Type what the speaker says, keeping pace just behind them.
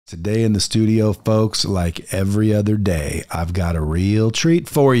Today in the studio, folks, like every other day, I've got a real treat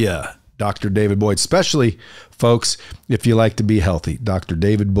for you. Dr. David Boyd, especially, folks, if you like to be healthy. Dr.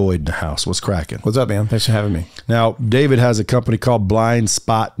 David Boyd in the house. What's cracking? What's up, man? Thanks for having me. Now, David has a company called Blind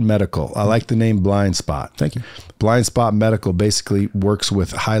Spot Medical. I like the name Blind Spot. Thank you. Blind Spot Medical basically works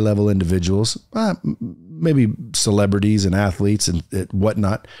with high-level individuals, maybe celebrities and athletes and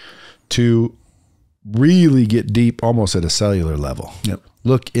whatnot, to really get deep almost at a cellular level. Yep.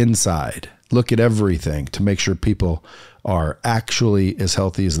 Look inside. Look at everything to make sure people are actually as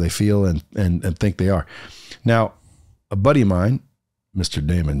healthy as they feel and think they are. Now, a buddy of mine, Mr.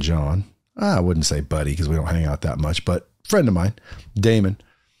 Damon John, I wouldn't say buddy because we don't hang out that much, but friend of mine, Damon,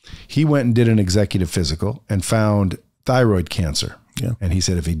 he went and did an executive physical and found thyroid cancer. Yeah. And he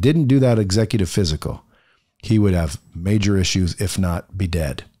said if he didn't do that executive physical, he would have major issues, if not be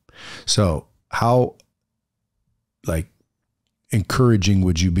dead. So how, like, encouraging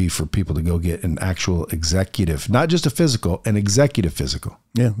would you be for people to go get an actual executive, not just a physical, an executive physical?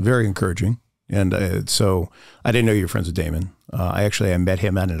 Yeah, very encouraging. And so I didn't know you were friends with Damon. I met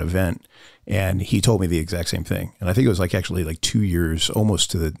him at an event, and he told me the exact same thing. And I think it was actually 2 years,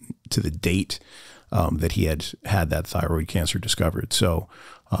 almost to the date that he had that thyroid cancer discovered. So,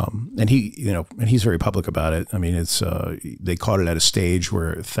 and he's very public about it. I mean, they caught it at a stage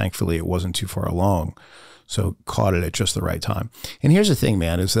where thankfully it wasn't too far along. So caught it at just the right time. And here's the thing,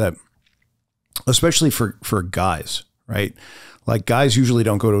 man, is that especially for guys, right? Like, guys usually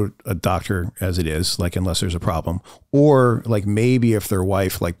don't go to a doctor as it is, unless there's a problem, or maybe if their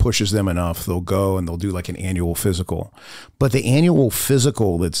wife pushes them enough, they'll go and they'll do an annual physical. But the annual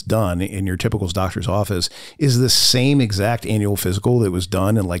physical that's done in your typical doctor's office is the same exact annual physical that was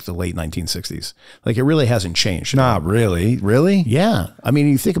done in the late 1960s. It really hasn't changed. Not really. Really? Yeah. I mean,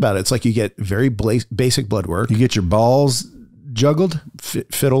 you think about it. It's you get very basic blood work. You get your balls juggled?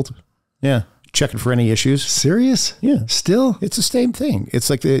 Fiddled. Yeah. Checking for any issues. Serious? Yeah. Still? It's the same thing.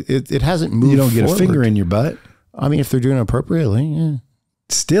 It's it hasn't moved. You don't get forward. a finger in your butt? I mean, if they're doing it appropriately, yeah.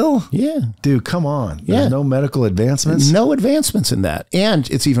 Still? Yeah. Dude, come on. Yeah. There's no medical advancements? No advancements in that.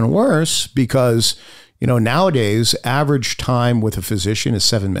 And it's even worse because, nowadays, average time with a physician is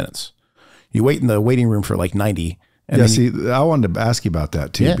 7 minutes. You wait in the waiting room for 90. And I wanted to ask you about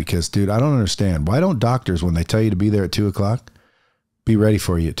that too, because, dude, I don't understand. Why don't doctors, when they tell you to be there at 2 o'clock, be ready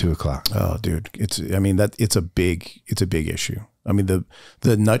for you at 2 o'clock? Oh, dude, it's a big issue. I mean,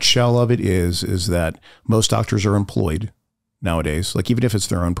 the nutshell of it is that most doctors are employed nowadays. Even if it's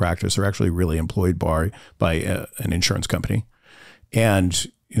their own practice, they're actually really employed by an insurance company, and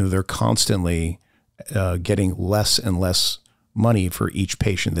they're constantly getting less and less money for each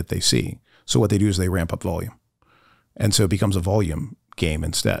patient that they see. So what they do is they ramp up volume, and so it becomes a volume game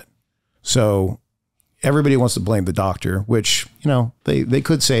instead. So everybody wants to blame the doctor, which, they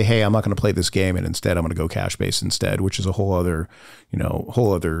could say, hey, I'm not going to play this game, and instead I'm going to go cash-based instead, which is a whole other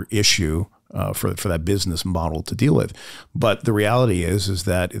issue for that business model to deal with. But the reality is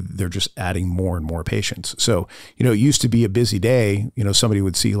that they're just adding more and more patients. So, it used to be a busy day, somebody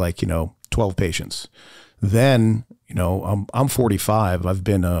would see 12 patients. Then, I'm 45. I've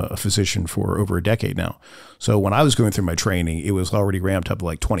been a physician for over a decade now. So when I was going through my training, it was already ramped up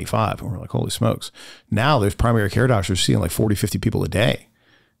to 25. And we're like, holy smokes. Now there's primary care doctors seeing 40, 50 people a day,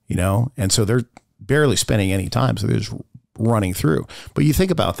 and so they're barely spending any time. So they're just running through. But you think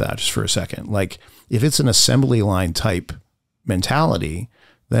about that just for a second. If it's an assembly line type mentality,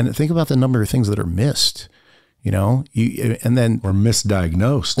 then think about the number of things that are missed. Or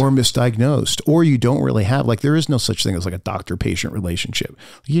misdiagnosed, or you don't really have, there is no such thing as a doctor-patient relationship.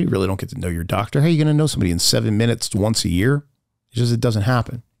 You really don't get to know your doctor. How are you going to know somebody in 7 minutes once a year? It doesn't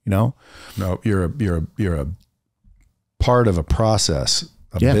happen, No, you're a part of a process,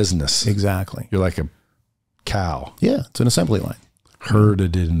 business. Exactly. You're like a cow. Yeah. It's an assembly line.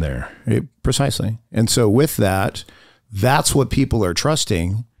 Herded in there. Precisely. And so with that, that's what people are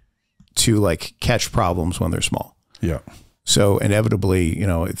trusting to catch problems when they're small. Yeah. So inevitably,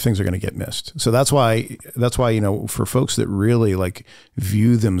 things are going to get missed. So that's why, for folks that really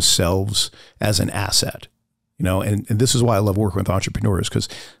view themselves as an asset, and this is why I love working with entrepreneurs, because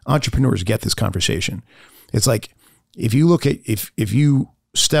entrepreneurs get this conversation. It's if you look at, if you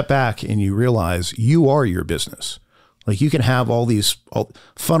step back and you realize you are your business, you can have all these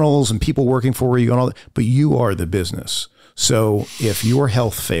funnels and people working for you and all that, but you are the business. So if your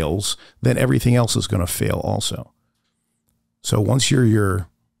health fails, then everything else is going to fail also. So once you're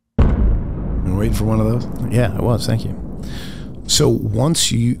been waiting for one of those? Yeah, I was. Thank you. So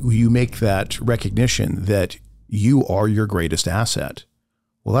once you make that recognition that you are your greatest asset,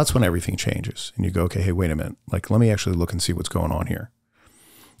 well, that's when everything changes. And you go, okay, hey, wait a minute. Let me actually look and see what's going on here.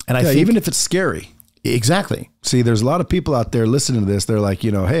 And I Yeah, think even if it's scary. exactly. See, there's a lot of people out there listening to this. They're like,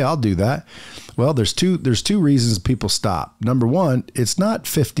 hey, I'll do that. Well, there's two reasons people stop. Number one, it's not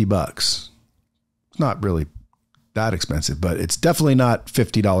 $50. It's not really that expensive, but it's definitely not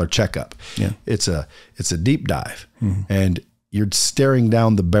 $50 checkup. Yeah. It's a deep dive, and you're staring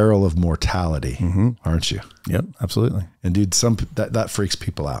down the barrel of mortality, aren't you? Yep, absolutely. And dude, that freaks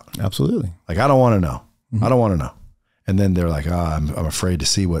people out. Absolutely. Like, I don't want to know. I don't want to know. And then they're like, I'm afraid to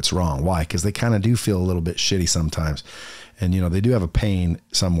see what's wrong. Why? Because they kind of do feel a little bit shitty sometimes. And, they do have a pain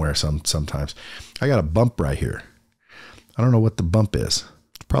somewhere sometimes. I got a bump right here. I don't know what the bump is.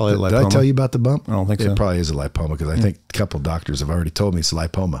 Probably lipoma. Did I tell you about the bump? I don't think so. It probably is a lipoma, because I think a couple of doctors have already told me it's a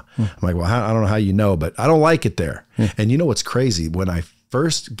lipoma. I'm like, well, I don't know how you know, but I don't like it there. And you know what's crazy? When I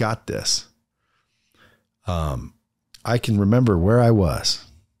first got this, I can remember where I was.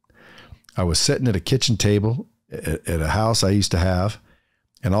 I was sitting at a kitchen table at a house I used to have,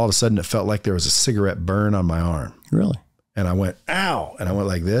 and all of a sudden it felt like there was a cigarette burn on my arm. Really? And I went, ow. And I went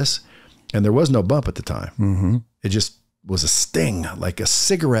like this, and there was no bump at the time. It just was a sting, like a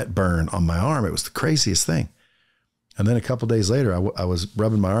cigarette burn on my arm. It was the craziest thing. And then a couple of days later, I was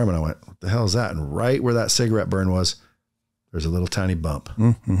rubbing my arm, and I went, what the hell is that? And right where that cigarette burn was, there's a little tiny bump.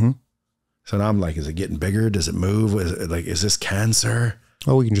 So now I'm like, is it getting bigger? Does it move? Is this cancer?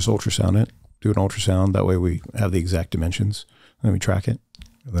 Oh, we can just ultrasound it, do an ultrasound. That way we have the exact dimensions, and then we track it.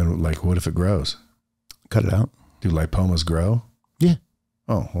 And then, like, what if it grows? Cut it out. Do lipomas grow? Yeah.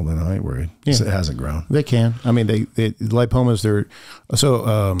 Oh, well, then I ain't worried. Yeah. It hasn't grown. They can. I mean, they lipomas, they're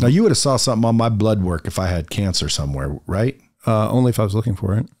so. Now, you would have saw something on my blood work if I had cancer somewhere, right? Only if I was looking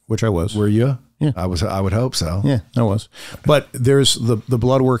for it, which I was. Were you? Yeah. I would hope so. Yeah, I was. But there's the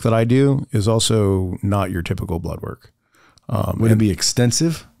blood work that I do is also not your typical blood work. Would it be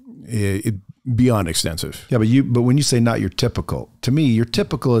extensive? Beyond extensive. Yeah, but when you say not your typical, to me, your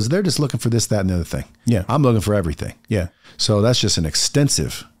typical is they're just looking for this, that, and the other thing. Yeah. I'm looking for everything. Yeah. So that's just an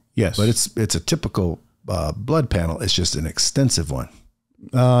extensive. Yes. But it's a typical blood panel. It's just an extensive one.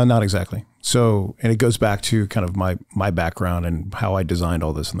 Not exactly. So, and it goes back to kind of my background and how I designed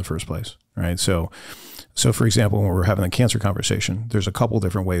all this in the first place. Right. So for example, when we're having a cancer conversation, there's a couple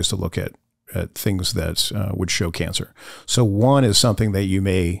different ways to look at things that would show cancer. So one is something that you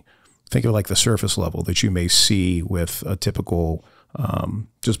may think of like the surface level that you may see with a typical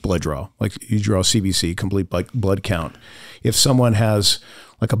just blood draw. Like you draw CBC, complete blood count. If someone has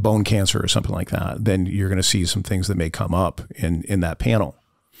like a bone cancer or something like that, then you're going to see some things that may come up in that panel.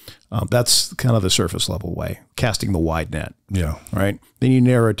 That's kind of the surface level way, casting the wide net. Yeah. Right. Then you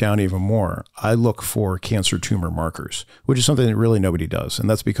narrow it down even more. I look for cancer tumor markers, which is something that really nobody does. And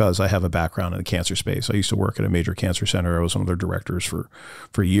that's because I have a background in the cancer space. I used to work at a major cancer center. I was one of their directors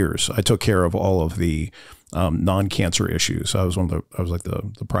for years. I took care of all of the non-cancer issues. I was like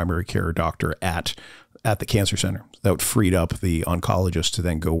the primary care doctor at the cancer center. That freed up the oncologist to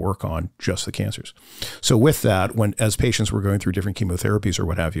then go work on just the cancers. So with that, as patients were going through different chemotherapies or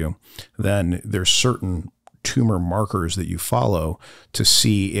what have you, then there's certain tumor markers that you follow to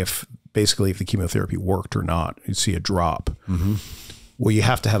see if the chemotherapy worked or not. You see a drop. Well, you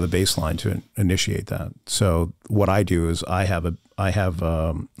have to have a baseline to initiate that. So what I do is I have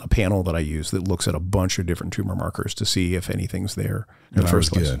a panel that I use that looks at a bunch of different tumor markers to see if anything's there in the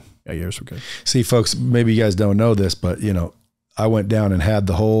first place. Good. Yeah, yours were good. See, folks, maybe you guys don't know this, but I went down and had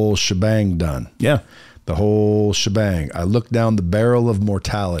the whole shebang done. Yeah, the whole shebang. I looked down the barrel of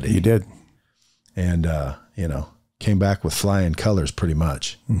mortality. You did, and came back with flying colors pretty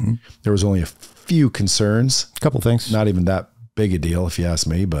much. There was only a few concerns. A couple things. Not even that big a deal, if you ask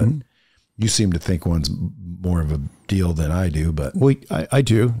me, but you seem to think one's more of a deal than I do. But I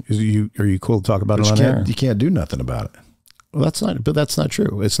do. Are you cool to talk about it on air? You can't do nothing about it. Well, that's not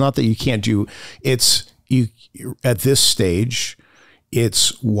true. It's not that you can't do. It's you at this stage.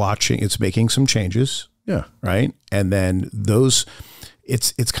 It's making some changes. Yeah. Right. And then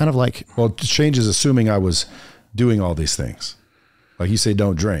it's kind of like, well, changes assuming I was doing all these things. Like you say,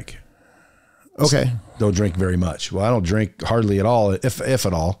 don't drink. Okay. Don't drink very much. Well, I don't drink hardly at all, if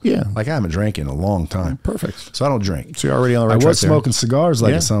at all. Yeah. Like I haven't drank in a long time. Perfect. So I don't drink. So you're already on the right track. I was smoking cigars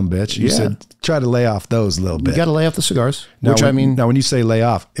like a son of a bitch. You said try to lay off those a little bit. You got to lay off the cigars. Now, now when you say lay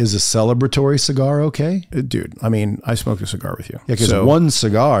off, is a celebratory cigar okay? Dude, I mean, I smoked a cigar with you. Yeah, because one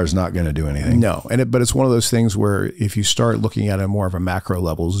cigar is not going to do anything. No, but it's one of those things where if you start looking at it more of a macro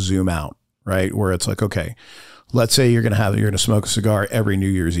level, zoom out, right? Where it's like, okay, let's say you're going to smoke a cigar every New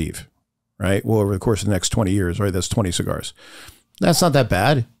Year's Eve. Right. Well, over the course of the next 20 years, right, that's 20 cigars. That's not that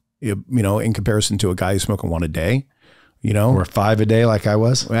bad, in comparison to a guy who's smoking one a day. you know, or 5 a day like I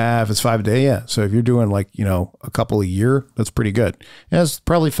was. If it's 5 a day, yeah. So if you're doing like, you know, a couple a year, that's pretty good. Yeah, that's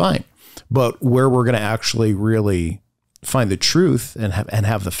probably fine. But where we're going to actually really find the truth and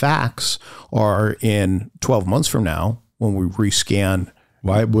have the facts are in 12 months from now when we rescan.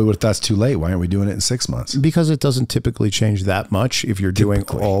 Why? What if that's too late? Why aren't we doing it in 6 months? Because it doesn't typically change that much if you're doing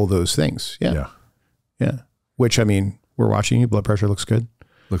all those things. Yeah. Yeah. Yeah. Which, I mean, we're watching you. Blood pressure looks good.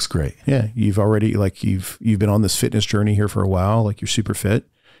 Looks great. Yeah. You've already, like, you've been on this fitness journey here for a while. Like, you're super fit.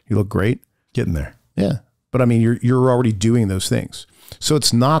 You look great. Getting there. Yeah. But I mean, you're already doing those things. So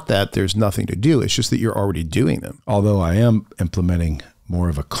it's not that there's nothing to do. It's just that you're already doing them. Although I am implementing more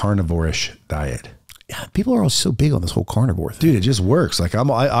of a carnivore-ish diet. Yeah, people are all so big on this whole carnivore thing. Dude, it just works. Like I'm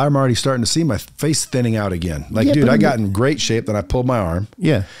already starting to see my face thinning out again. Like, Yeah, dude, but I got in great shape. Then I pulled my arm.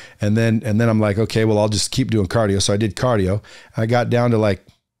 Yeah. And then I'm like, okay, well, I'll just keep doing cardio. So I did cardio. I got down to like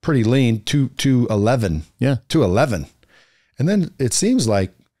pretty lean, 211. Yeah. 211. And then it seems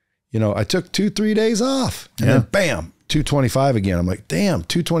like, you know, I took 2-3 days off. And then bam, 225 again. I'm like, damn,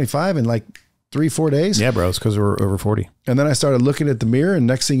 225 in like 3-4 days. Yeah, bro. It's because we're over 40. And then I started looking at the mirror, and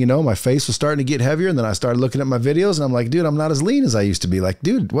next thing you know, my face was starting to get heavier. And then I started looking at my videos, and I'm like, dude, I'm not as lean as I used to be. Like,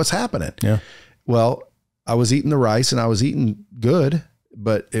 dude, what's happening? Yeah. Well, I was eating the rice and I was eating good,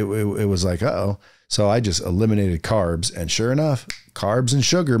 but it was like, uh-oh. So I just eliminated carbs, and sure enough, carbs and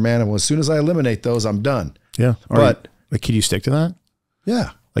sugar, man. And as soon as I eliminate those, I'm done. Yeah. But like, can you stick to that?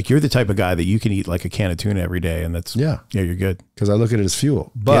 Yeah. Like, you're the type of guy that you can eat like a can of tuna every day, and that's, yeah, you're good. Because I look at it as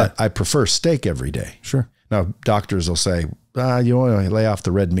fuel. But I prefer steak every day. Sure. Now, doctors will say, you want to lay off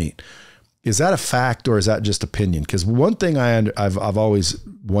the red meat. Is that a fact, or is that just opinion? Because one thing I've always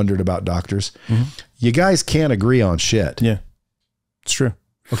wondered about doctors, you guys can't agree on shit. Yeah, it's true.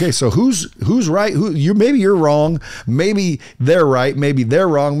 Okay, so who's right? Maybe you're wrong. Maybe they're right. Maybe they're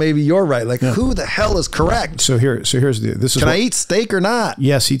wrong. Maybe you're right. Like, who the hell is correct? So here's this is. Can I eat steak or not?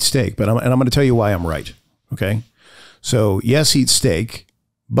 Yes, eat steak, but I'm going to tell you why I'm right. Okay, so yes, eat steak,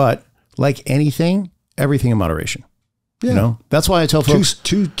 but like anything, everything in moderation. Yeah. You know, that's why I tell folks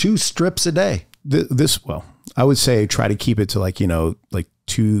two strips a day. Well, I would say try to keep it to like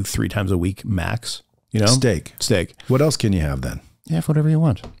 2-3 times a week max. You know, steak. What else can you have then? Yeah, whatever you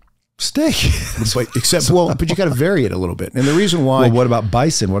want. Steak. But you got to vary it a little bit. And the reason why. Well, what about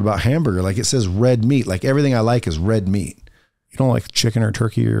bison? What about hamburger? Like, it says red meat. Like, everything I like is red meat. You don't like chicken or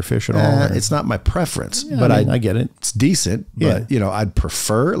turkey or fish at all? It's not my preference, yeah, but I get it. It's decent, but you know, I'd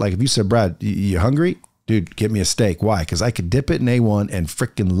prefer, like, if you said, Brad, you hungry? Dude, get me a steak. Why? Because I could dip it in A1 and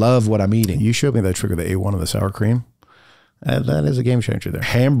freaking love what I'm eating. You showed me that trick of the A1 and the sour cream. That is a game changer there.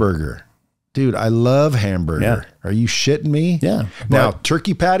 Hamburger. Dude, I love hamburger. Yeah. Are you shitting me? Yeah. Now,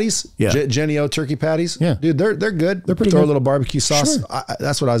 turkey patties, yeah. Jenny O turkey patties. Yeah. Dude, they're good. They're pretty Throw good. a little barbecue sauce. Sure.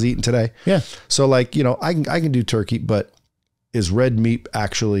 That's what I was eating today. Yeah. So, like, you know, I can do turkey, but is red meat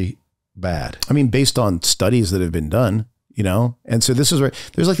actually bad? I mean, based on studies that have been done, you know, and so this is right.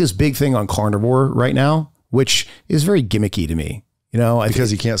 There's like this big thing on carnivore right now, which is very gimmicky to me, you know,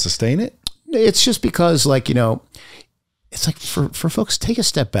 because you can't sustain it. It's just because, like, you know, it's like for folks, take a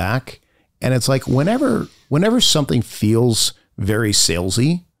step back. And it's like whenever something feels very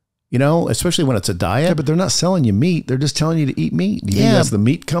salesy, you know, especially when it's a diet. Yeah, but they're not selling you meat. They're just telling you to eat meat. Do you think that's the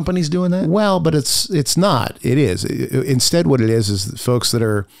meat companies doing that? Well, but it's not. It is. Instead, what it is folks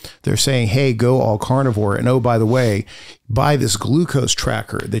they're saying, hey, go all carnivore. And oh, by the way, buy this glucose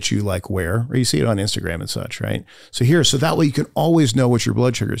tracker that you like wear, or you see it on Instagram and such, right? So that way you can always know what your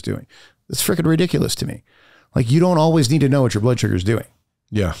blood sugar is doing. That's freaking ridiculous to me. Like, you don't always need to know what your blood sugar is doing.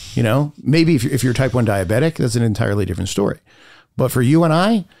 Yeah. You know, maybe if you're type 1 diabetic, that's an entirely different story. But for you and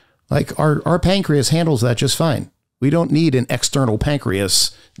I, like, our pancreas handles that just fine. We don't need an external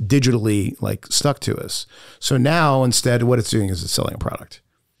pancreas digitally like stuck to us. So now instead what it's doing is it's selling a product.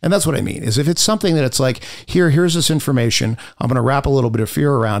 And that's what I mean is if it's something that it's like, here's this information, I'm going to wrap a little bit of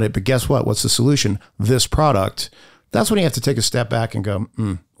fear around it, but guess what? What's the solution? This product. That's when you have to take a step back and go,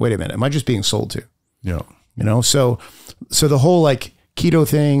 wait a minute. Am I just being sold to? Yeah. You know, so the whole like keto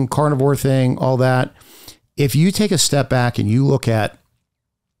thing, carnivore thing, all that. If you take a step back and you look at,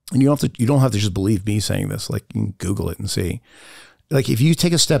 and you don't have to just believe me saying this, like you can Google it and see, like if you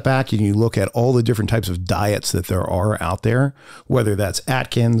take a step back and you look at all the different types of diets that there are out there, whether that's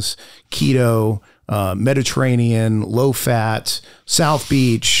Atkins, keto, Mediterranean, low fat, South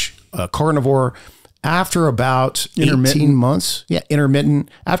Beach, carnivore, after about 18 months, intermittent,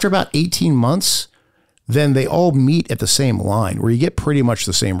 after about 18 months, then they all meet at the same line where you get pretty much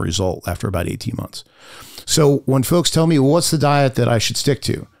the same result after about 18 months. So when folks tell me, well, what's the diet that I should stick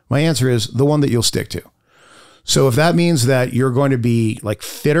to? My answer is the one that you'll stick to. So if that means that you're going to be like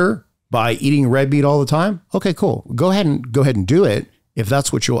fitter, by eating red meat all the time, okay, cool. Go ahead and do it if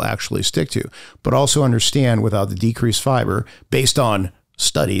that's what you'll actually stick to. But also understand, without the decreased fiber, based on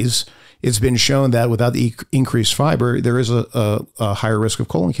studies, it's been shown that without the increased fiber, there is a higher risk of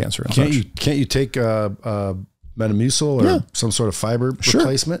colon cancer. Can't you take Metamucil or some sort of fiber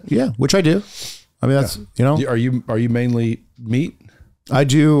replacement? Yeah, which I do. I mean, that's, Are you mainly meat? I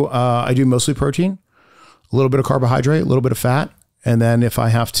do mostly protein, a little bit of carbohydrate, a little bit of fat. And then if I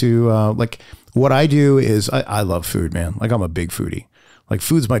have to, like what I do is I love food, man. Like I'm a big foodie. Like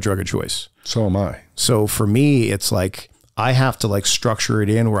food's my drug of choice. So am I. So for me, it's like, I have to like structure it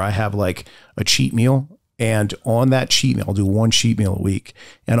in where I have like a cheat meal, and on that cheat meal, I'll do one cheat meal a week.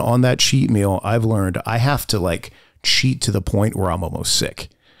 And on that cheat meal, I've learned I have to like cheat to the point where I'm almost sick,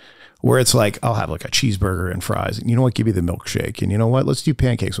 where it's like, I'll have like a cheeseburger and fries, and you know what, give me the milkshake, and you know what, let's do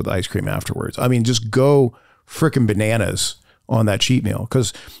pancakes with ice cream afterwards. I mean, just go freaking bananas on that cheat meal.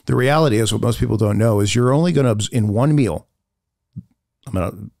 Because the reality is, what most people don't know is you're only going to, in one meal, I'm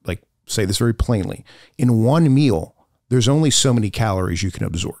going to like say this very plainly, in one meal, there's only so many calories you can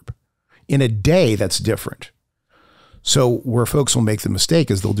absorb. In a day, that's different. So where folks will make the mistake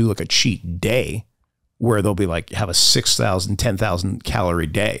is they'll do like a cheat day where they'll be like, have a 6,000, 10,000 calorie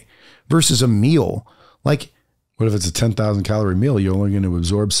day versus a meal. Like, what if it's a 10,000 calorie meal? You're only going to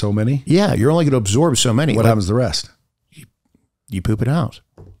absorb so many? Yeah, you're only going to absorb so many. What happens to the rest? You poop it out.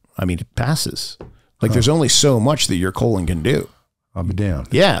 I mean, it passes. Like there's only so much that your colon can do. I'll be down.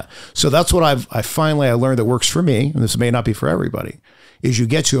 Yeah. So that's what I finally learned that works for me, and this may not be for everybody, is you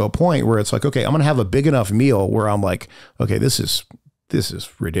get to a point where it's like, okay, I'm going to have a big enough meal where I'm like, okay, this is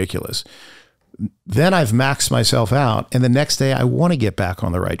ridiculous. Then I've maxed myself out, and the next day I want to get back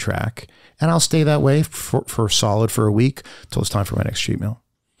on the right track, and I'll stay that way for solid for a week till it's time for my next cheat meal.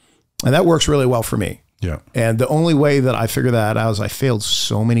 And that works really well for me. Yeah. And the only way that I figured that out is I failed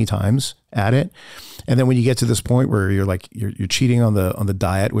so many times at it. And then when you get to this point where you're like, you're cheating on the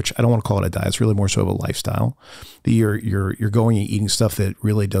diet, which I don't want to call it a diet, it's really more so of a lifestyle, that you're going and eating stuff that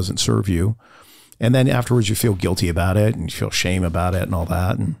really doesn't serve you. And then afterwards you feel guilty about it and you feel shame about it and all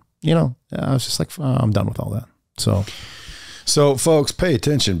that. And, I was just like, oh, I'm done with all that. So folks, pay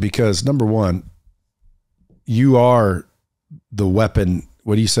attention, because number one, you are the weapon.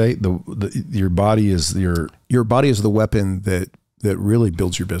 What do you say? Your body is your body is the weapon that really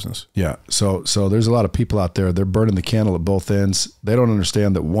builds your business. Yeah. So there's a lot of people out there, they're burning the candle at both ends. They don't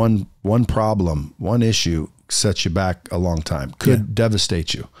understand that one problem, one issue sets you back a long time, could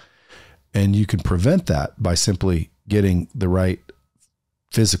devastate you. And you can prevent that by simply getting the right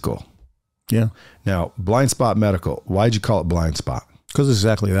physical. Yeah. Now, blind spot medical, why'd you call it blind spot? Because it's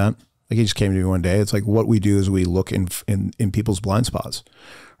exactly that. Like, he just came to me one day. It's like, what we do is we look in people's blind spots,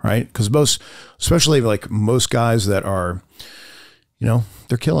 right? Because especially like most guys that are,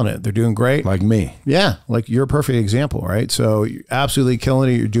 they're killing it. They're doing great. Like me. Yeah. Like, you're a perfect example, right? So you're absolutely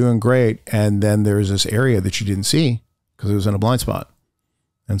killing it. You're doing great. And then there's this area that you didn't see because it was in a blind spot.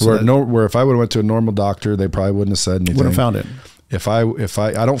 And so where if I would have went to a normal doctor, they probably wouldn't have said anything. Wouldn't have found it. If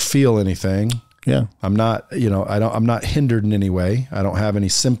I don't feel anything. Yeah. I'm not, I'm not hindered in any way. I don't have any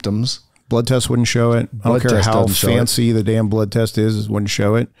symptoms. Blood test wouldn't show it. I don't care how fancy the damn blood test is, wouldn't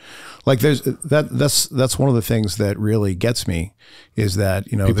show it. Like, that's one of the things that really gets me, is that,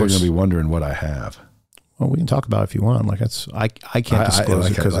 people are going to be wondering what I have. Well, we can talk about it if you want. Like, I can't disclose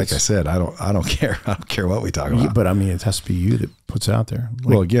it because, like I said, I don't care. I don't care what we talk about. But I mean, it has to be you that puts it out there. Like,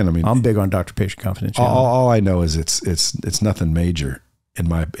 well, again, I mean, I'm big on doctor-patient confidentiality. All I know is it's nothing major in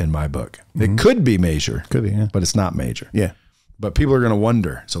my book. Mm-hmm. It could be major, yeah, but it's not major. Yeah. But people are going to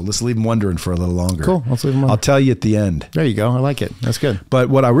wonder. So let's leave them wondering for a little longer. Cool. Let's leave them wondering. I'll tell you at the end. There you go. I like it. That's good. But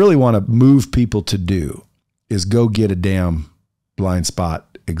what I really want to move people to do is go get a damn blind spot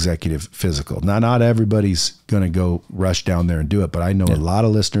executive physical. Now, not everybody's going to go rush down there and do it, but I know a lot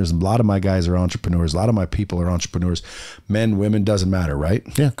of listeners, and a lot of my guys are entrepreneurs. A lot of my people are entrepreneurs. Men, women, doesn't matter, right?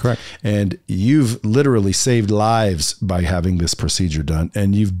 Yeah, correct. And you've literally saved lives by having this procedure done,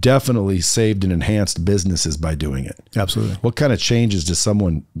 and you've definitely saved and enhanced businesses by doing it. Absolutely. What kind of changes does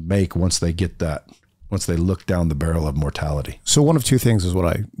someone make once they get that, once they look down the barrel of mortality? So one of two things is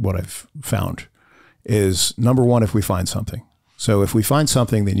what I've found is, number one, if we find something. So if we find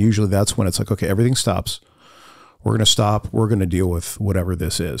something, then usually that's when it's like, okay, everything stops. We're going to stop. We're going to deal with whatever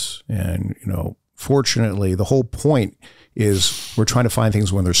this is. And, fortunately, the whole point is we're trying to find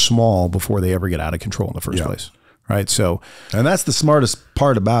things when they're small before they ever get out of control in the first place. Right. So, and that's the smartest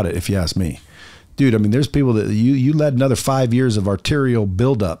part about it, if you ask me. Dude, I mean, there's people that you led another 5 years of arterial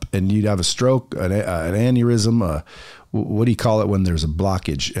buildup and you'd have a stroke, an aneurysm, what do you call it when there's a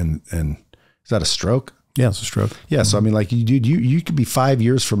blockage? And is that a stroke? Yeah, it's a stroke. Yeah. So, I mean, like, dude, you could be 5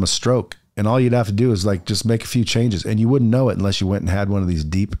 years from a stroke, and all you'd have to do is like just make a few changes, and you wouldn't know it unless you went and had one of these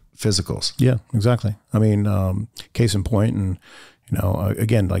deep physicals. Yeah, exactly. I mean, case in point, and, you know,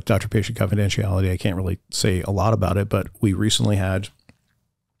 again, like doctor-patient confidentiality, I can't really say a lot about it, but we recently had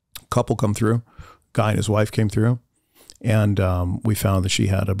a couple come through, guy and his wife came through, and we found that she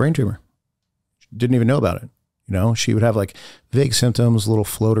had a brain tumor. Didn't even know about it. You know, she would have like vague symptoms, little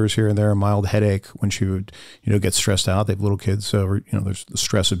floaters here and there, a mild headache when she would, you know, get stressed out. They have little kids, so, you know, there's the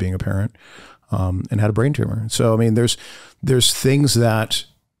stress of being a parent, and had a brain tumor. So, I mean, there's things that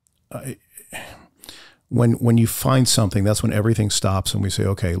when you find something, that's when everything stops and we say,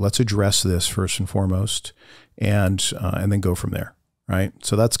 okay, let's address this first and foremost, and then go from there, right?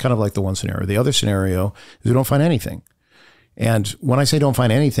 So that's kind of like the one scenario. The other scenario is we don't find anything. And when I say don't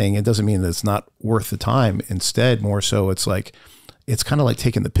find anything, it doesn't mean that it's not worth the time. Instead, more so, it's like, it's kind of like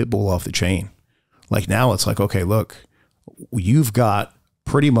taking the pit bull off the chain. Like now it's like, okay, look, you've got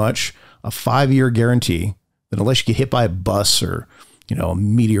pretty much a 5-year guarantee that unless you get hit by a bus or, you know, a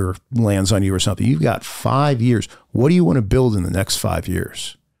meteor lands on you or something, you've got 5 years. What do you want to build in the next 5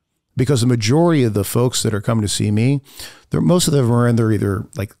 years? Because the majority of the folks that are coming to see me, most of them are in their either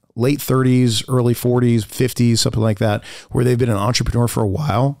like late 30s, early 40s, 50s, something like that, where they've been an entrepreneur for a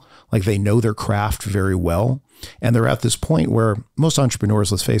while. Like they know their craft very well. And they're at this point where most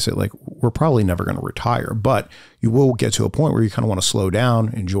entrepreneurs, let's face it, like we're probably never going to retire, but you will get to a point where you kind of want to slow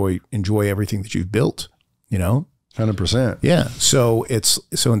down, enjoy everything that you've built, you know? 100%. Yeah. So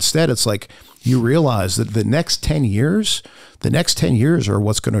instead it's like you realize that the next 10 years are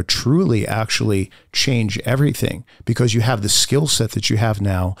what's going to truly actually change everything, because you have the skill set that you have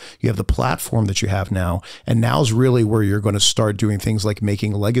now, you have the platform that you have now, and now's really where you're going to start doing things like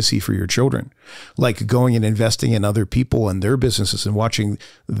making a legacy for your children, like going and investing in other people and their businesses and watching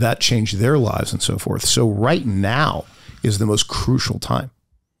that change their lives and so forth. So right now is the most crucial time.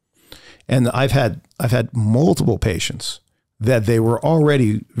 And I've had multiple patients that they were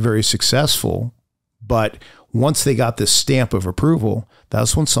already very successful, but once they got this stamp of approval,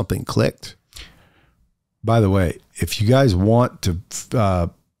 that's when something clicked. By the way, if you guys want to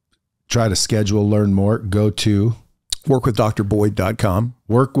try to schedule, learn more, go to workwithdrboyd.com.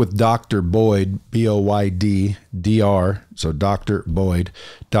 Work with Dr. Boyd, BOYD-DR, so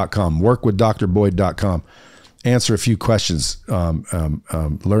drboyd.com. Workwithdrboyd.com. Answer a few questions, learn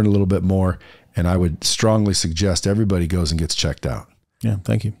a little bit more, and I would strongly suggest everybody goes and gets checked out. Yeah,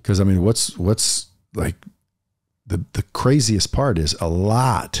 thank you. Because I mean, what's like the craziest part is a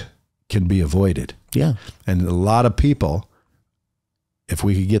lot can be avoided. Yeah, and a lot of people, if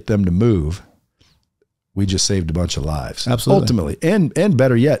we could get them to move, we just saved a bunch of lives. Absolutely. Ultimately. And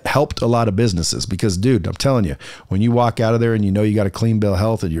better yet, helped a lot of businesses, because dude, I'm telling you, when you walk out of there and you know you got a clean bill of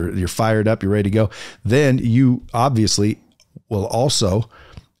health and you're fired up, you're ready to go, then you obviously will also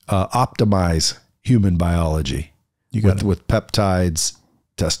optimize human biology with peptides,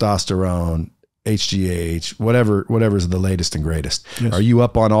 testosterone, HGH, whatever's the latest and greatest. Yes. Are you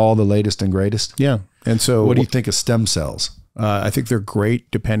up on all the latest and greatest? Yeah. And so what do you think of stem cells? I think they're great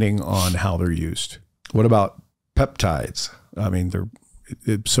depending on how they're used. What about peptides? I mean,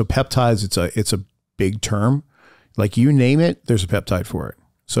 so peptides, it's a big term. Like you name it, there's a peptide for it.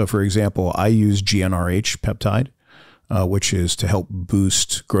 So for example, I use GnRH peptide, which is to help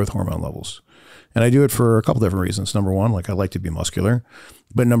boost growth hormone levels. And I do it for a couple different reasons. Number one, like I like to be muscular,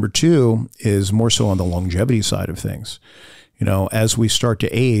 but number two is more so on the longevity side of things. You know, as we start to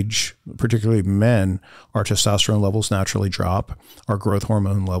age, particularly men, our testosterone levels naturally drop, our growth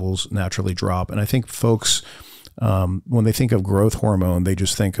hormone levels naturally drop. And I think folks, when they think of growth hormone, they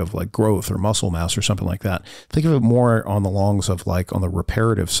just think of like growth or muscle mass or something like that. Think of it more on the longs of like on the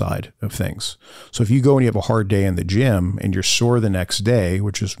reparative side of things. So if you go and you have a hard day in the gym and you're sore the next day,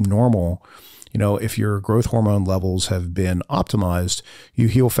 which is normal, you know, if your growth hormone levels have been optimized, you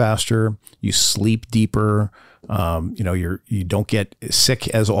heal faster, you sleep deeper, you know, you don't get sick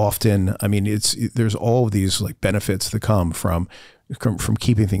as often. I mean, there's all of these like benefits that come from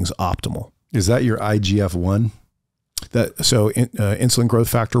keeping things optimal. Is that your IGF-1? Insulin growth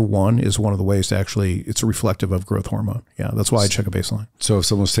factor 1 is one of the ways to actually, it's reflective of growth hormone. Yeah. That's why I check a baseline. So if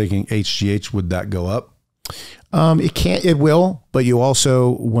someone's taking HGH, would that go up? It will, but you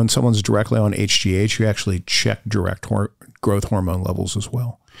also, when someone's directly on HGH, you actually check direct growth hormone levels as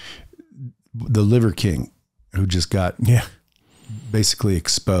well. The Liver King, who just got basically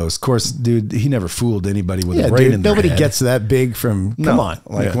exposed. Of course, dude, he never fooled anybody with a brain in their nobody head. gets that big from, come on.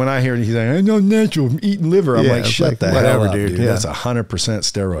 Like when I hear he's like, I know natural, I'm eating liver. I'm like, shut the hell up, dude. That's 100%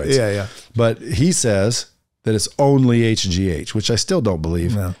 steroids. Yeah, yeah. But he says that it's only HGH, which I still don't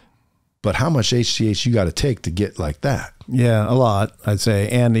believe. No. but how much HGH you got to take to get like that? Yeah, a lot, I'd say.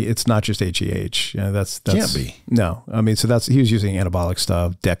 And it's not just HGH. Yeah, that's can't be. No, I mean, so he was using anabolic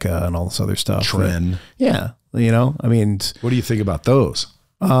stuff, DECA and all this other stuff. Tren. Yeah. You know, I mean, what do you think about those?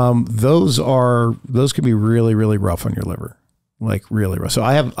 Those can be really, really rough on your liver. Like really rough. So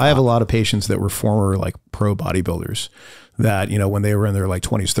I have a lot of patients that were former like pro bodybuilders that, you know, when they were in their like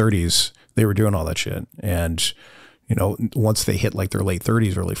 20s, 30s, they were doing all that shit. And, you know, once they hit like their late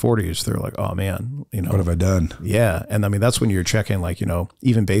 30s, early 40s, they're like, oh man, you know, what have I done? Yeah. And I mean, that's when you're checking like, you know,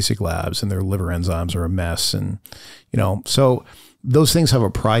 even basic labs and their liver enzymes are a mess. And, you know, so those things have a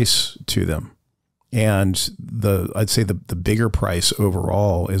price to them. And I'd say the bigger price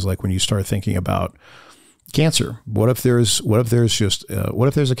overall is like when you start thinking about cancer. What if there's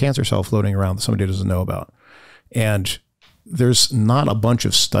a cancer cell floating around that somebody doesn't know about? And there's not a bunch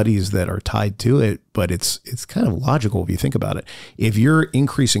of studies that are tied to it, but it's kind of logical if you think about it. If you're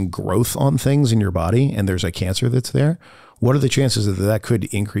increasing growth on things in your body and there's a cancer that's there, what are the chances that could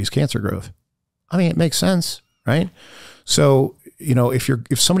increase cancer growth? I mean, it makes sense, right? So, you know, if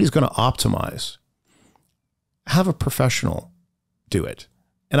somebody's going to optimize, have a professional do it.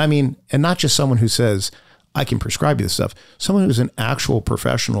 And I mean, and not just someone who says, I can prescribe you this stuff, someone who's an actual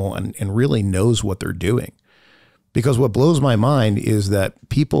professional and really knows what they're doing. Because what blows my mind is that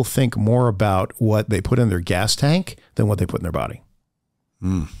people think more about what they put in their gas tank than what they put in their body.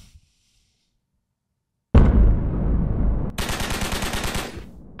 Mm.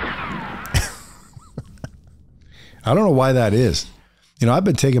 I don't know why that is. You know, I've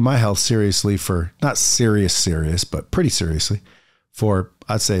been taking my health seriously for, not serious, but pretty seriously for,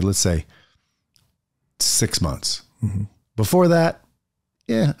 let's say 6 months. Mm-hmm. Before that,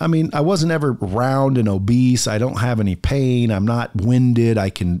 yeah, I mean, I wasn't ever round and obese. I don't have any pain. I'm not winded. I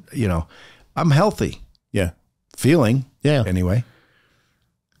can, you know, I'm healthy. Yeah. Feeling. Yeah. Anyway.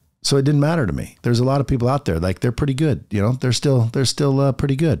 So it didn't matter to me. There's a lot of people out there, like they're pretty good. You know, they're still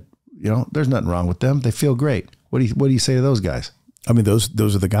pretty good. You know, there's nothing wrong with them. They feel great. What do you say to those guys? I mean, those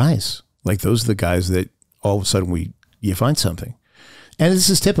are the guys. Like those are the guys that all of a sudden you find something. And this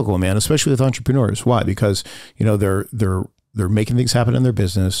is typical, man, especially with entrepreneurs. Why? Because, you know, they're making things happen in their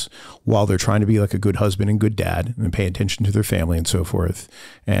business while they're trying to be like a good husband and good dad and pay attention to their family and so forth.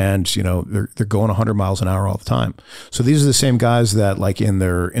 And, you know, they're going 100 miles an hour all the time. So these are the same guys that like in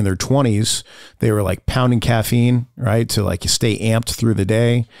their 20s, they were like pounding caffeine, right? To like stay amped through the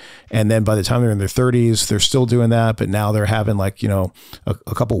day. And then by the time they're in their 30s, they're still doing that. But now they're having like, you know,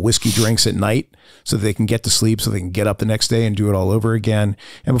 a couple whiskey drinks at night so they can get to sleep, so they can get up the next day and do it all over again.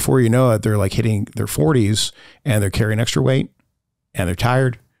 And before you know it, they're like hitting their 40s and they're carrying extra weight and they're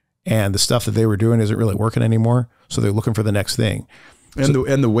tired and the stuff that they were doing isn't really working anymore. So they're looking for the next thing.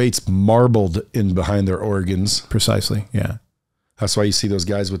 And the weight's marbled in behind their organs. Precisely. Yeah. That's why you see those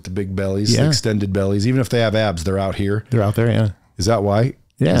guys with the big bellies, yeah. the extended bellies. Even if they have abs, they're out here. They're out there. Yeah. Is that why?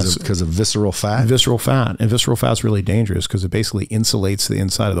 Yeah. Because of visceral fat? Visceral fat. And visceral fat's really dangerous because it basically insulates the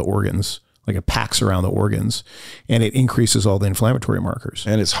inside of the organs. Like it packs around the organs and it increases all the inflammatory markers.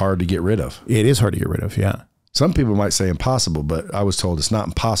 And it's hard to get rid of. It is hard to get rid of. Yeah. Some people might say impossible, but I was told it's not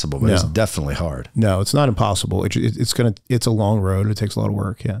impossible, but it's definitely hard. No, it's not impossible. It's a long road. It takes a lot of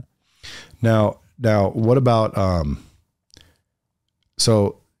work. Yeah. Now what about,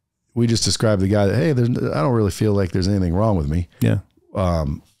 so we just described the guy that, hey, I don't really feel like there's anything wrong with me. Yeah.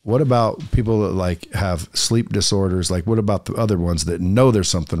 What about people that like have sleep disorders? Like what about the other ones that know there's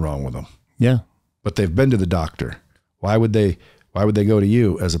something wrong with them? Yeah. But they've been to the doctor. Why would they go to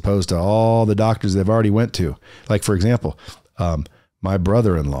you as opposed to all the doctors they've already went to? Like for example, my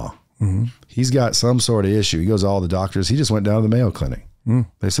brother-in-law, mm-hmm. he's got some sort of issue. He goes to all the doctors. He just went down to the Mayo Clinic.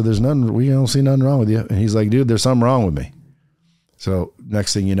 They said, we don't see nothing wrong with you. And he's like, dude, there's something wrong with me. So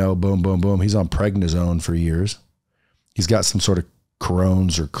next thing you know, boom, boom, boom. He's on prednisone for years. He's got some sort of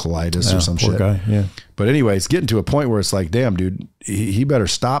Crohn's or colitis or some shit. Guy. Yeah. But anyway, it's getting to a point where it's like, damn, dude, he better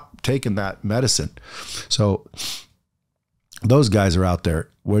stop taking that medicine. So those guys are out there.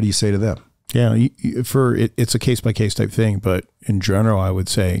 What do you say to them? Yeah. It's a case by case type thing, but in general, I would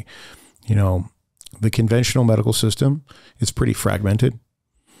say, you know, the conventional medical system is pretty fragmented.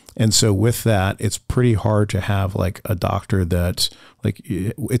 And so with that, it's pretty hard to have like a doctor that like,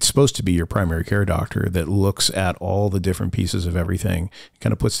 it's supposed to be your primary care doctor that looks at all the different pieces of everything,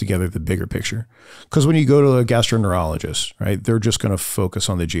 kind of puts together the bigger picture. Because when you go to a gastroenterologist, right, they're just going to focus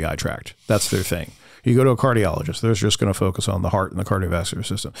on the GI tract. That's their thing. You go to a cardiologist, they're just going to focus on the heart and the cardiovascular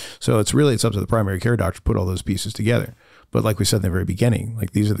system. So it's up to the primary care doctor to put all those pieces together. But like we said in the very beginning,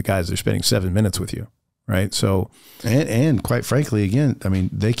 like these are the guys that are spending 7 minutes with you. Right. So, and quite frankly, again, I mean,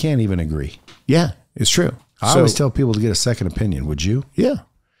 they can't even agree. Yeah, it's true. I always tell people to get a second opinion. Would you? Yeah.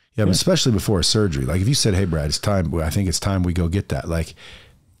 Yeah, but especially before a surgery. Like if you said, hey, Brad, it's time. I think it's time we go get that. Like,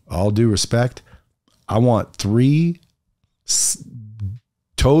 all due respect, I want 3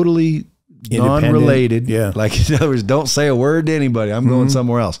 totally non-related. Yeah. Like, in other words, don't say a word to anybody. I'm going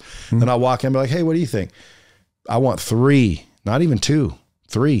somewhere else. Then I'll walk in and be like, hey, what do you think? I want 3, not even 2,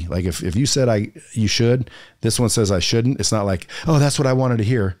 3. Like if you said you should, this one says I shouldn't. It's not like, oh, that's what I wanted to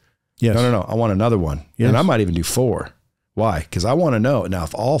hear. Yes. No. I want another one. Yes. And I might even do 4. Why? Because I want to know. Now,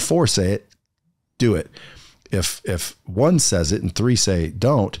 if all 4 say it, do it. If 1 says it and 3 say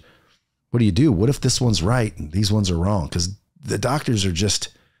don't, what do you do? What if this one's right and these ones are wrong? Because the doctors are just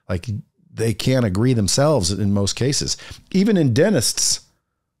like, they can't agree themselves in most cases. Even in dentists,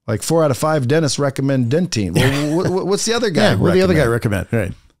 like 4 out of 5 dentists recommend Dentine. Well, what's the other guy? What the other guy recommend?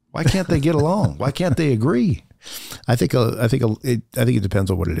 Right. Why can't they get along? Why can't they agree? I think it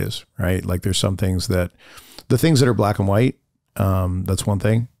depends on what it is, right? Like there's some things that, the things that are black and white, that's one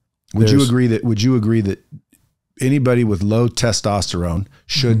thing. Would you agree that anybody with low testosterone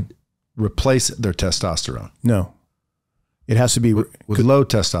should replace their testosterone? No. It has to be with low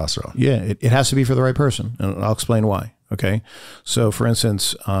testosterone. Yeah, it has to be for the right person, and I'll explain why. Okay, so for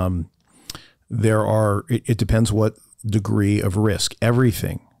instance, it depends what degree of risk.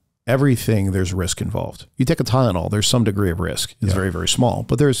 Everything, there's risk involved. You take a Tylenol, there's some degree of risk. It's very, very small,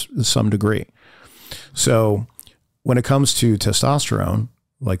 but there's some degree. So when it comes to testosterone,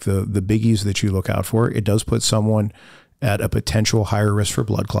 like the biggies that you look out for, it does put someone at a potential higher risk for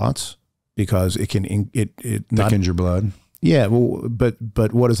blood clots because it can thicken your blood. Yeah, well, but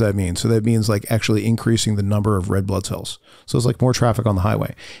what does that mean? So that means like actually increasing the number of red blood cells. So it's like more traffic on the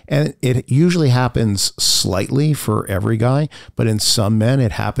highway. And it usually happens slightly for every guy, but in some men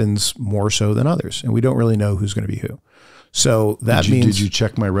it happens more so than others. And we don't really know who's going to be who. So that means... Did you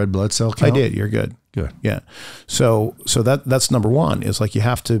check my red blood cell count? I did. You're good. Good. Yeah. So that's number one, is like you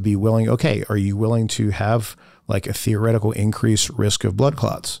have to be willing, okay, are you willing to have like a theoretical increased risk of blood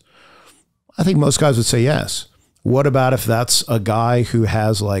clots? I think most guys would say yes. What about if that's a guy who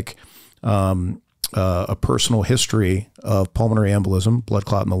has like a personal history of pulmonary embolism, blood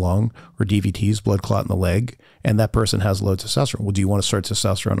clot in the lung, or DVTs, blood clot in the leg, and that person has low testosterone? Well, do you want to start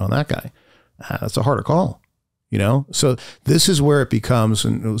testosterone on that guy? That's a harder call, you know? So this is where it becomes,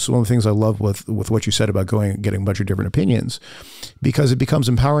 and it's one of the things I love with what you said about going and getting a bunch of different opinions, because it becomes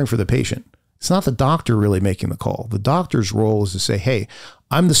empowering for the patient. It's not the doctor really making the call. The doctor's role is to say, hey,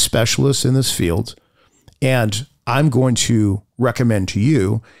 I'm the specialist in this field, and I'm going to recommend to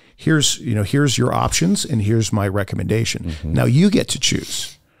you, here's your options and here's my recommendation. Mm-hmm. Now you get to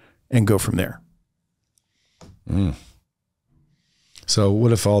choose and go from there. Mm. So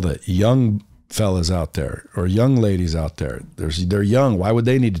what if all the young fellas out there or young ladies out there, they're young, why would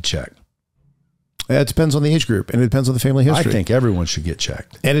they need to check? It depends on the age group and it depends on the family history. I think everyone should get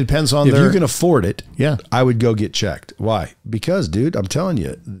checked. And it depends on if you can afford it. Yeah, I would go get checked. Why? Because, dude, I'm telling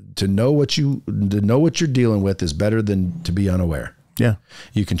you, to know what you're dealing with is better than to be unaware. Yeah,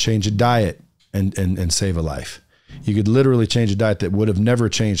 you can change a diet and save a life. You could literally change a diet that would have never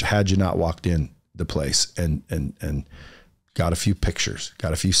changed had you not walked in the place and got a few pictures,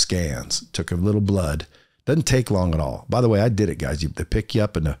 got a few scans, took a little blood. Doesn't take long at all. By the way, I did it, guys. They pick you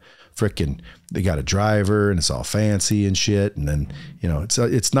up in they got a driver and it's all fancy and shit. And then,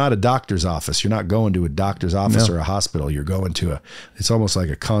 it's not a doctor's office. You're not going to a doctor's office or a hospital. You're going to it's almost like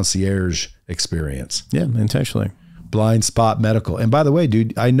a concierge experience. Yeah, intentionally. Blind spot medical. And by the way,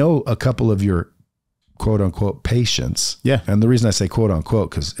 dude, I know a couple of your quote unquote patients. Yeah. And the reason I say quote unquote,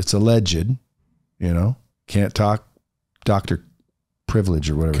 because it's alleged, can't talk doctor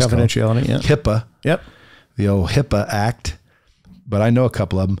privilege or whatever. Confidentiality. Yeah. HIPAA. Yep. The old HIPAA Act. But I know a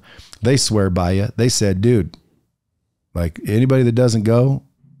couple of them, they swear by you. They said, dude, like anybody that doesn't go,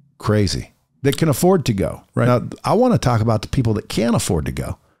 crazy. That can afford to go. Right. Now, I want to talk about the people that can't afford to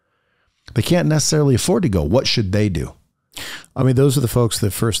go. They can't necessarily afford to go. What should they do? I mean, those are the folks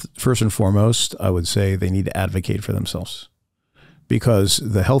that first and foremost, I would say they need to advocate for themselves because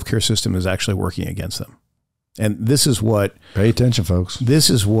the healthcare system is actually working against them. And this is what... Pay attention, folks. This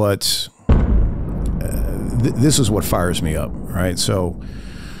is what fires me up, right? So,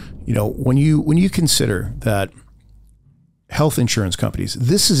 when you consider that health insurance companies,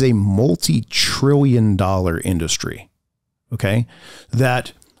 this is a multi-trillion-dollar industry, okay?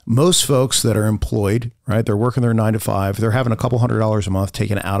 That most folks that are employed, right? They're working their 9 to 5. They're having a couple $100s a month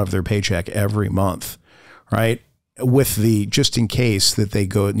taken out of their paycheck every month, right? With the just in case that they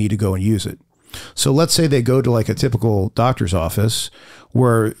need to go and use it. So let's say they go to like a typical doctor's office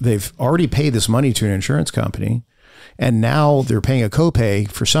where they've already paid this money to an insurance company and now they're paying a copay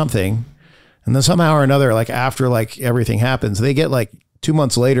for something. And then somehow or another, like after like everything happens, they get like 2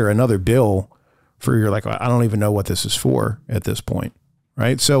 months later, another bill for you're like, I don't even know what this is for at this point.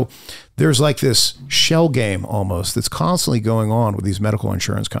 Right. So there's like this shell game almost that's constantly going on with these medical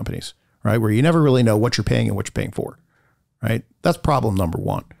insurance companies, right? Where you never really know what you're paying and what you're paying for. Right. That's problem number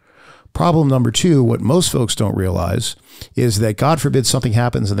one. Problem number two, what most folks don't realize is that God forbid something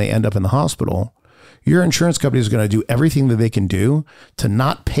happens and they end up in the hospital. Your insurance company is going to do everything that they can do to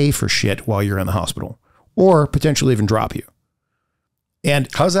not pay for shit while you're in the hospital or potentially even drop you. And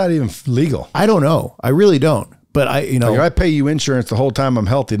how's that even legal? I don't know. I really don't. But like I pay you insurance the whole time I'm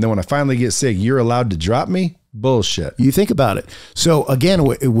healthy. And then when I finally get sick, you're allowed to drop me? Bullshit. You think about it. So again,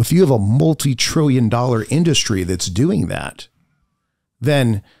 if you have a multi-trillion-dollar industry that's doing that,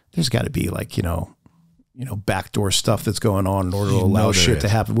 then there's got to be like, backdoor stuff that's going on in order to allow shit to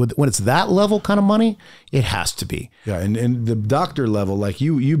happen. When it's that level kind of money, it has to be. Yeah. And the doctor level, like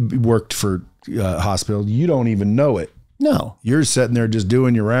you worked for a hospital, you don't even know it. No, you're sitting there just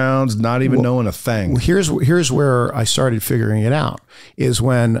doing your rounds, not even knowing a thing. Well, here's where I started figuring it out is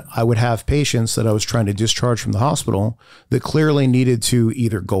when I would have patients that I was trying to discharge from the hospital that clearly needed to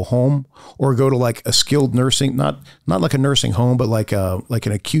either go home or go to like a skilled nursing, not like a nursing home, but like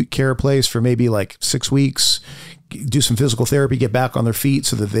an acute care place for maybe like 6 weeks, do some physical therapy, get back on their feet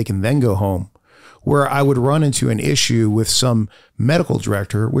so that they can then go home. Where I would run into an issue with some medical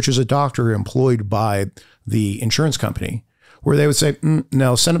director, which is a doctor employed by the insurance company, where they would say,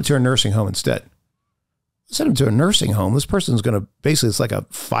 no, send them to a nursing home instead. Send them to a nursing home. This person's going to basically, it's like a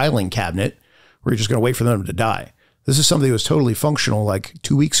filing cabinet where you're just going to wait for them to die. This is somebody who was totally functional like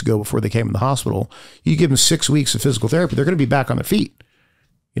 2 weeks ago before they came in the hospital. You give them 6 weeks of physical therapy, they're going to be back on their feet.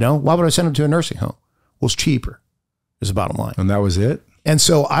 Why would I send them to a nursing home? Well, it's cheaper is the bottom line. And that was it? And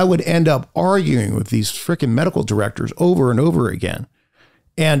so I would end up arguing with these freaking medical directors over and over again.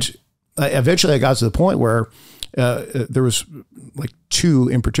 And eventually I got to the point where there was like 2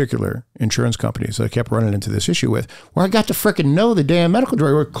 in particular insurance companies that I kept running into this issue with, where I got to freaking know the damn medical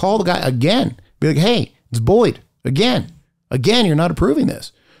director, call the guy again, be like, hey, it's Boyd again, you're not approving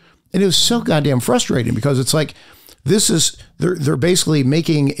this. And it was so goddamn frustrating because it's like, they're basically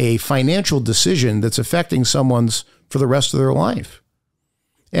making a financial decision that's affecting someone's for the rest of their life.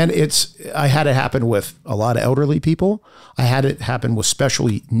 And I had it happen with a lot of elderly people. I had it happen with special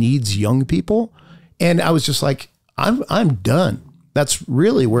needs young people. And I was just like, I'm done. That's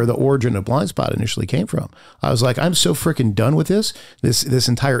really where the origin of Blind Spot initially came from. I was like, I'm so freaking done with this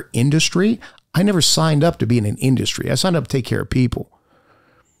entire industry. I never signed up to be in an industry. I signed up to take care of people.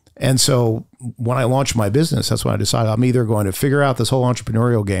 And so when I launched my business, that's when I decided I'm either going to figure out this whole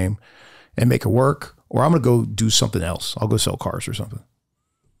entrepreneurial game and make it work, or I'm going to go do something else. I'll go sell cars or something.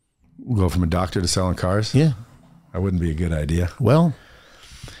 Go from a doctor to selling cars? Yeah. That wouldn't be a good idea. Well,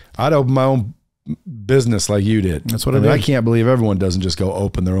 I'd open my own business like you did. That's what I did. I can't believe everyone doesn't just go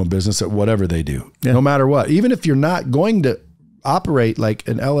open their own business at whatever they do, no matter what. Even if you're not going to operate like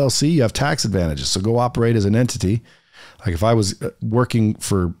an LLC, you have tax advantages. So go operate as an entity. Like if I was working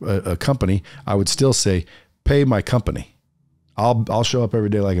for a company, I would still say, pay my company. I'll show up every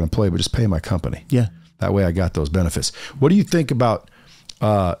day like an employee, but just pay my company. Yeah. That way I got those benefits. What do you think about,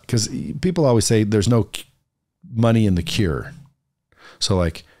 because people always say there's no money in the cure. So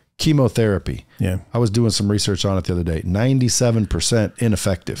like chemotherapy. Yeah. I was doing some research on it the other day. 97%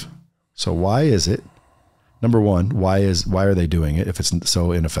 ineffective. So why is it? Number one, why are they doing it if it's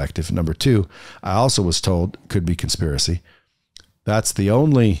so ineffective? Number two, I also was told could be conspiracy. That's the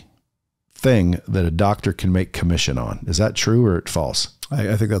only thing that a doctor can make commission on. Is that true or false?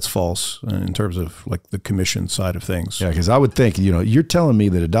 I think that's false in terms of like the commission side of things. Yeah, because I would think, you're telling me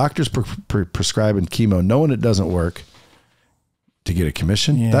that a doctor's prescribing chemo knowing it doesn't work to get a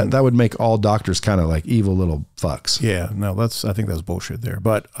commission? Yeah. That would make all doctors kind of like evil little fucks. Yeah, no, I think that's bullshit there.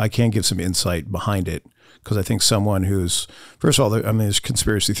 But I can give some insight behind it because I think someone who's, first of all, there's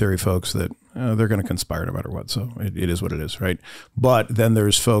conspiracy theory folks that they're going to conspire no matter what. So it is what it is, right? But then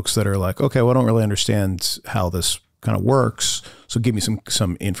there's folks that are like, okay, well, I don't really understand how this kind of works. So give me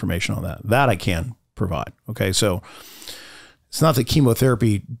some information on that. That I can provide. Okay. So it's not that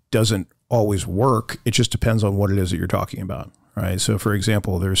chemotherapy doesn't always work. It just depends on what it is that you're talking about. Right. So for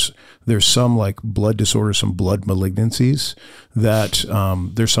example, there's some like blood disorders, some blood malignancies that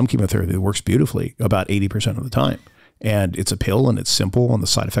there's some chemotherapy that works beautifully about 80% of the time. And it's a pill and it's simple and the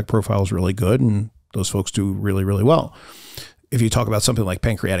side effect profile is really good. And those folks do really, really well. If you talk about something like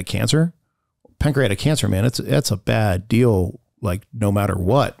pancreatic cancer, man, it's a bad deal. Like no matter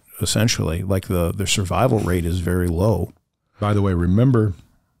what, essentially, like the survival rate is very low. By the way, remember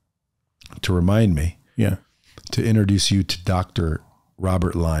to remind me. Yeah. To introduce you to Dr.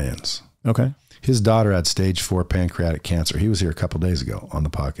 Robert Lyons. Okay. His daughter had stage 4 pancreatic cancer. He was here a couple of days ago on the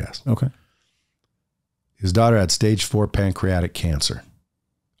podcast. Okay. His daughter had stage 4 pancreatic cancer.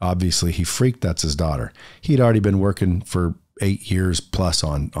 Obviously, he freaked. That's his daughter. He'd already been working for 8 years plus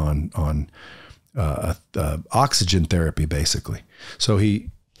on oxygen therapy, basically. So he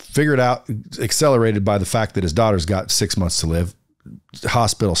figured out, accelerated by the fact that his daughter's got 6 months to live. The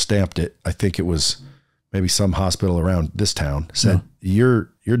hospital stamped it. I think it was maybe some hospital around this town said, you're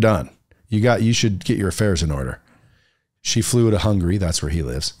done. You should get your affairs in order. She flew to Hungary. That's where he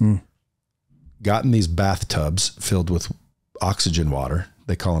lives. Got in these bathtubs filled with oxygen water.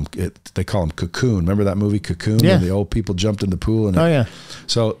 They call them Cocoon. Remember that movie Cocoon? Yeah. When the old people jumped in the pool and yeah.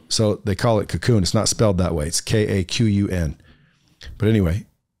 So they call it Cocoon. It's not spelled that way. It's K-A-Q-U-N. But anyway,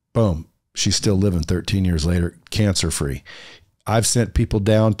 boom. She's still living 13 years later, cancer free. I've sent people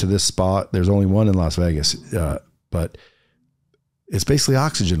down to this spot. There's only one in Las Vegas, but it's basically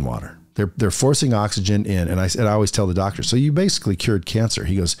oxygen water. They're forcing oxygen in. And I always tell the doctor, so you basically cured cancer.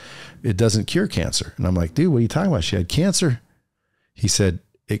 He goes, it doesn't cure cancer. And I'm like, dude, what are you talking about? She had cancer. He said,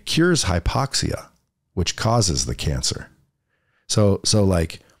 it cures hypoxia, which causes the cancer. So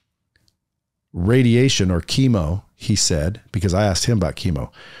like radiation or chemo, he said, because I asked him about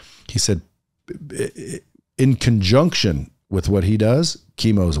chemo, he said, in conjunction with what he does,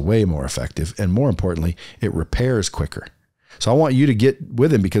 chemo is way more effective. And more importantly, it repairs quicker. So I want you to get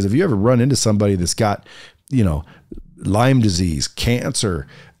with him, because if you ever run into somebody that's got, Lyme disease, cancer,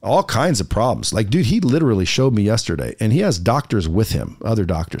 all kinds of problems. Like, dude, he literally showed me yesterday, and he has doctors with him, other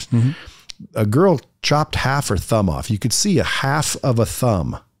doctors. A girl chopped half her thumb off. You could see a half of a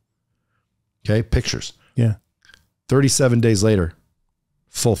thumb. Okay. Pictures. Yeah. 37 days later,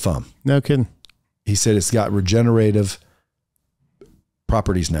 full thumb. No kidding. He said it's got regenerative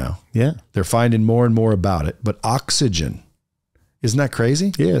properties now. Yeah. They're finding more and more about it, but oxygen, isn't that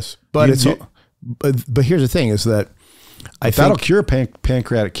crazy? Yes. But but here's the thing is that I think that'll cure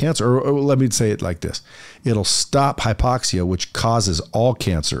pancreatic cancer, or let me say it like this. It'll stop hypoxia, which causes all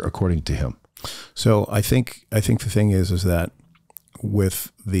cancer, according to him. So I think the thing is that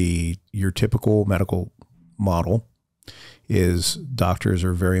with your typical medical model is doctors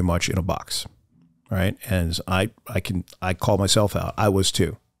are very much in a box, right? And I call myself out. I was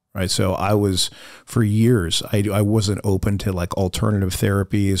too. Right. So I was, for years, I wasn't open to like alternative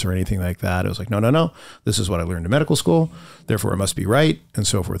therapies or anything like that. I was like, no, this is what I learned in medical school. Therefore it must be right, and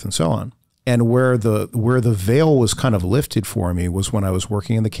so forth and so on. And where the veil was kind of lifted for me was when I was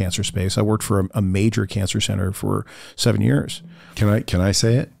working in the cancer space. I worked for a major cancer center for 7 years. Can I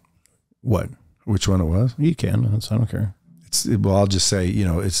say it? What? Which one it was? You can. I don't care. Well, I'll just say,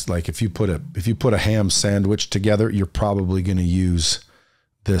 it's like if you put a ham sandwich together, you're probably going to use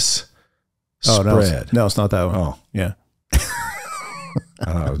this spread. No, it's not that one. Oh, yeah. I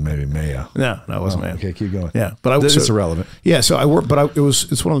thought it was maybe mayo. No, it wasn't mayo. Okay, keep going. Yeah, but it's irrelevant. Yeah, so I worked, but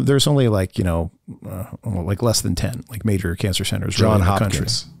it's one of, there's only like like less than 10 like major cancer centers. John really Hopkins. In the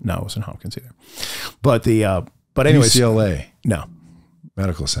country. No, it wasn't Hopkins either. But anyways, UCLA. No.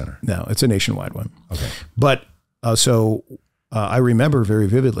 Medical Center. No, it's a nationwide one. Okay. But I remember very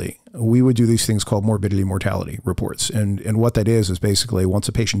vividly, we would do these things called morbidity mortality reports. And what that is basically once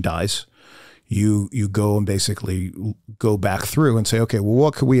a patient dies, you go and basically go back through and say, okay, well,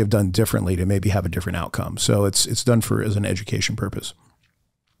 what could we have done differently to maybe have a different outcome? So it's done as an education purpose.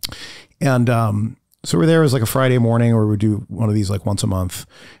 And so we're there as like a Friday morning, or we do one of these like once a month.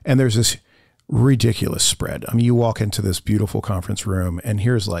 And there's this ridiculous spread. I mean, you walk into this beautiful conference room, and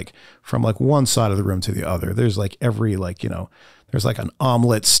here's like from like one side of the room to the other, there's like every there's like an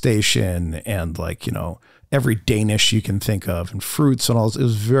omelet station, and like, every Danish you can think of, and fruits and all this. It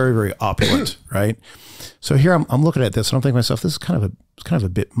was very, very opulent. Right. So here I'm looking at this, and I'm thinking to myself, this is kind of a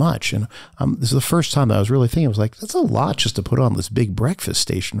bit much. And this is the first time that I was really thinking, I was like, that's a lot just to put on this big breakfast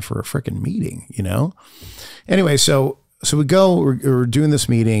station for a freaking meeting, Anyway, so we go, we're doing this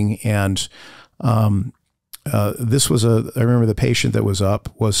meeting, and this was I remember the patient that was up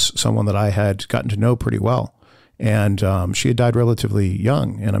was someone that I had gotten to know pretty well. And she had died relatively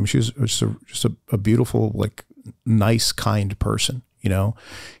young. And she was just a beautiful, like nice, kind person,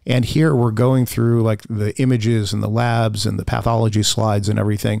 And here we're going through like the images and the labs and the pathology slides and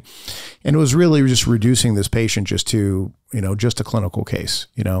everything. And it was really just reducing this patient just to, just a clinical case,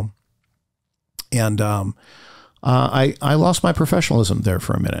 And I lost my professionalism there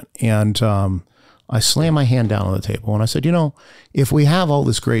for a minute. And I slammed my hand down on the table and I said, if we have all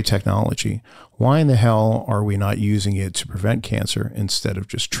this great technology, why in the hell are we not using it to prevent cancer instead of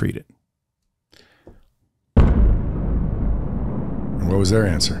just treat it? What was their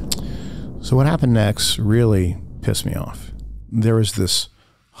answer? So what happened next really pissed me off. There was this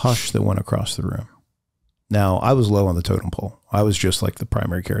hush that went across the room. Now, I was low on the totem pole. I was just like the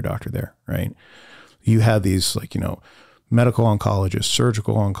primary care doctor there, right? You had these like, you know, medical oncologists,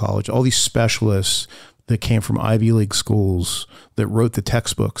 surgical oncologists, all these specialists that came from Ivy League schools that wrote the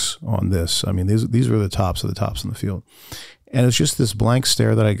textbooks on this. I mean, these were the tops of the tops in the field. And it's just this blank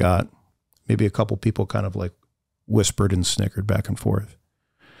stare that I got. Maybe a couple people kind of like whispered and snickered back and forth.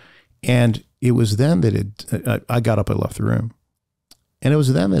 And it was then that I got up, I left the room. And it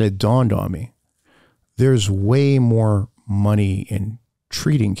was then that it dawned on me, there's way more money in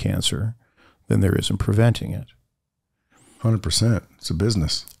treating cancer than there is in preventing it. 100%. It's a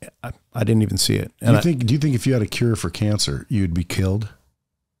business. I didn't even see it. And do you think if you had a cure for cancer, you'd be killed?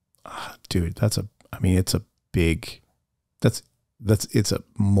 Dude, it's a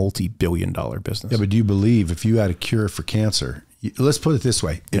multi-billion-dollar business. Yeah, but do you believe if you had a cure for cancer, let's put it this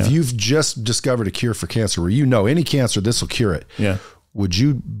way. If you've just discovered a cure for cancer where you know any cancer, this will cure it. Yeah. Would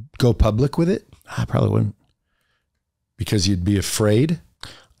you go public with it? I probably wouldn't. Because you'd be afraid?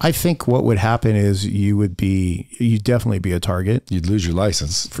 I think what would happen is you'd definitely be a target. You'd lose your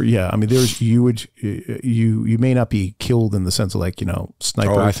license. I mean, you may not be killed in the sense of like, you know,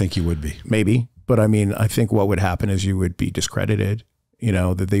 sniper. Oh, I think you would be. Maybe. But I mean, I think what would happen is you would be discredited, you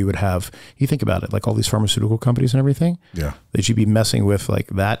know, that they would have, you think about it, like all these pharmaceutical companies and everything. Yeah. That you'd be messing with like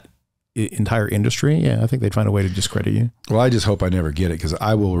that entire industry. Yeah. I think they'd find a way to discredit you. Well, I just hope I never get it because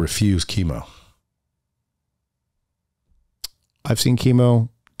I will refuse chemo. I've seen chemo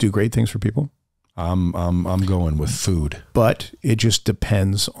do great things for people. I'm going with food. But it just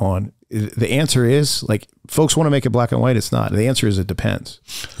depends on, the answer is like, folks want to make it black and white. It's not. The answer is it depends.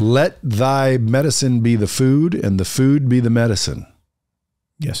 Let thy medicine be the food and the food be the medicine.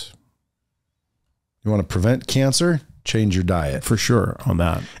 Yes. You want to prevent cancer? Change your diet. For sure on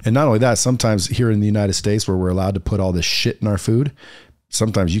that. And not only that, sometimes here in the United States where we're allowed to put all this shit in our food,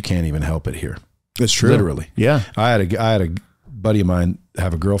 sometimes you can't even help it here. It's true. Literally. Yeah. I had a buddy of mine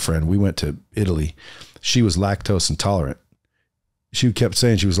have a girlfriend. We went to Italy. She was lactose intolerant. She kept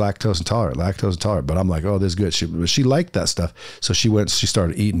saying she was lactose intolerant, but I'm like, oh, this is good. She liked that stuff. So she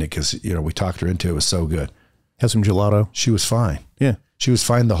started eating it because, you know, we talked her into it. It was so good. Had some gelato. She was fine. Yeah. She was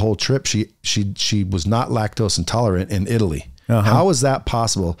fine the whole trip. She was not lactose intolerant in Italy. How is that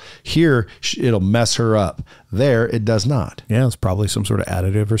possible? Here, it'll mess her up. There, it does not. Yeah, it's probably some sort of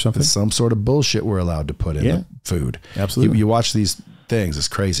additive or something. It's some sort of bullshit we're allowed to put in the food. Absolutely. You watch these things. It's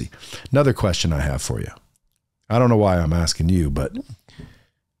crazy. Another question I have for you. I don't know why I'm asking you, but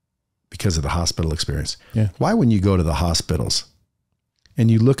because of the hospital experience. Yeah. Why when you go to the hospitals and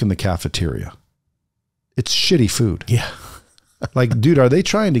you look in the cafeteria, it's shitty food? Yeah. Like, dude, are they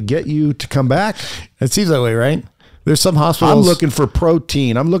trying to get you to come back? It seems that way, right? There's some hospitals. I'm looking for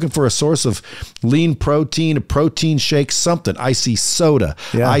protein. I'm looking for a source of lean protein, a protein shake, something. I see soda.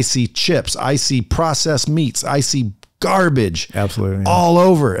 Yeah. I see chips. I see processed meats. I see garbage. Absolutely. All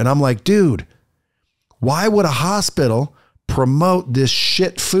over. And I'm like, dude, why would a hospital promote this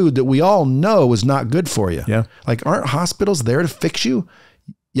shit food that we all know is not good for you? Yeah. Like, aren't hospitals there to fix you?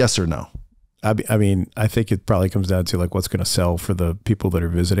 Yes or no? I mean, I think it probably comes down to like what's going to sell for the people that are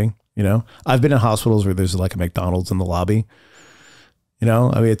visiting. You know, I've been in hospitals where there's like a McDonald's in the lobby. You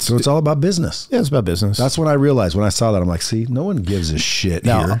know, I mean, so it's all about business. Yeah, it's about business. That's when I realized when I saw that, I'm like, see, no one gives a shit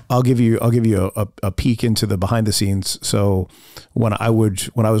here. I'll give you a peek into the behind the scenes. So when I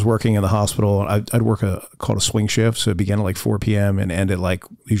was working in the hospital, I'd work called a swing shift. So it began at like 4 p.m. and end at like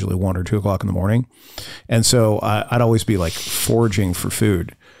usually 1 or 2 o'clock in the morning. And so I'd always be like foraging for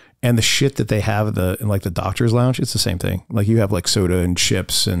food. And the shit that they have in like the doctor's lounge, it's the same thing. Like you have like soda and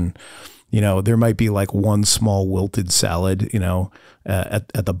chips and, you know, there might be like one small wilted salad, you know, at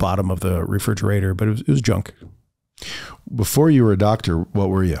the bottom of the refrigerator, but it was junk. Before you were a doctor, what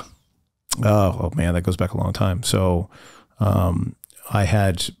were you? Oh man, that goes back a long time. So I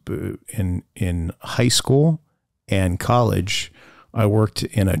had in high school and college, I worked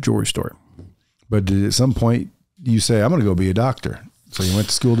in a jewelry store. But at some point you say, I'm going to go be a doctor. So you went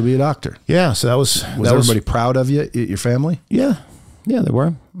to school to be a doctor. Yeah. So was everybody proud of you, your family? Yeah. Yeah, they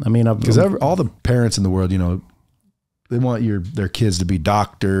were. I mean, because all the parents in the world, you know, they want their kids to be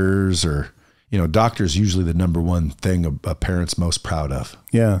doctors, or, you know, doctor's usually the number one thing a parent's most proud of.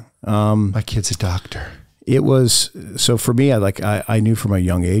 Yeah. My kid's a doctor. It was, so for me, I knew from a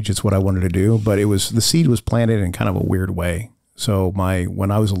young age, it's what I wanted to do, but the seed was planted in kind of a weird way. So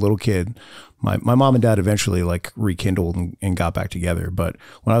when I was a little kid, my mom and dad eventually like rekindled and got back together. But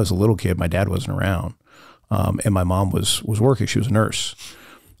when I was a little kid, my dad wasn't around. And my mom was working. She was a nurse.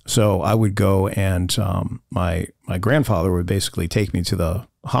 So I would go and my grandfather would basically take me to the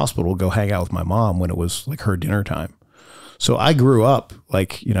hospital, go hang out with my mom when it was like her dinner time. So I grew up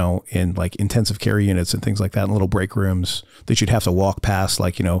like, you know, in like intensive care units and things like that, in little break rooms that you'd have to walk past,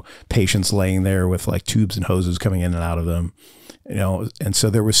 like, you know, patients laying there with like tubes and hoses coming in and out of them, you know. And so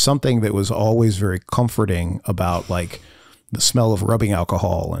there was something that was always very comforting about like the smell of rubbing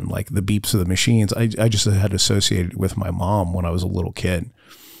alcohol and like the beeps of the machines. I just had associated with my mom when I was a little kid.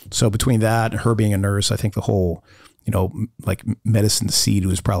 So between that and her being a nurse, I think the whole, you know, like medicine seed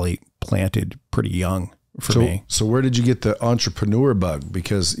was probably planted pretty young for me. So where did you get the entrepreneur bug?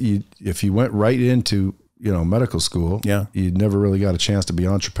 Because if you went right into, you know, medical school, you never really got a chance to be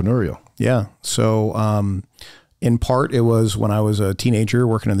entrepreneurial. Yeah. So in part, it was when I was a teenager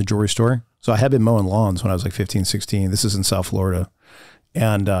working in the jewelry store. So I had been mowing lawns when I was like 15, 16. This is in South Florida.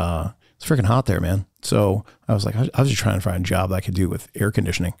 And it's freaking hot there, man. So I was like, I was just trying to find a job that I could do with air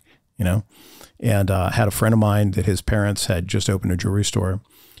conditioning, you know. And I had a friend of mine that his parents had just opened a jewelry store,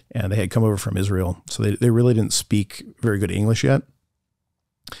 and they had come over from Israel. So they really didn't speak very good English yet.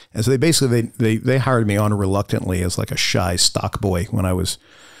 And so they basically, they hired me on reluctantly as like a shy stock boy when I was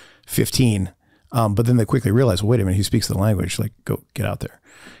 15. But then they quickly realized, well, wait a minute, he speaks the language, like go get out there.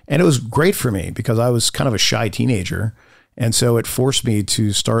 And it was great for me because I was kind of a shy teenager. And so it forced me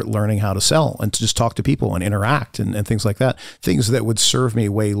to start learning how to sell and to just talk to people and interact and things like that. Things that would serve me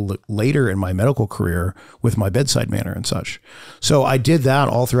way later in my medical career with my bedside manner and such. So I did that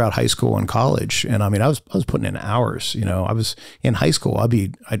all throughout high school and college. And I mean, I was putting in hours, you know. I was in high school.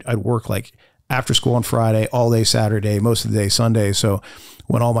 I'd work like after school on Friday, all day Saturday, most of the day Sunday. So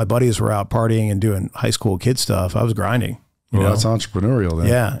when all my buddies were out partying and doing high school kid stuff, I was grinding. Well, that's entrepreneurial then.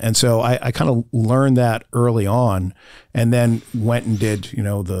 Yeah. And so I kind of learned that early on, and then went and did, you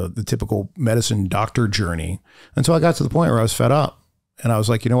know, the typical medicine doctor journey. And so I got to the point where I was fed up, and I was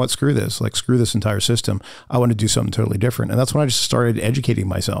like, you know what, screw this, like screw this entire system. I want to do something totally different. And that's when I just started educating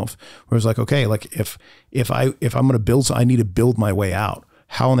myself, where I was like, okay, like if I'm going to build, I need to build my way out.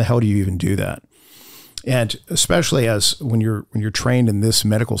 How in the hell do you even do that? And especially as when you're trained in this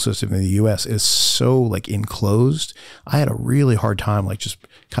medical system in the US is so like enclosed, I had a really hard time like just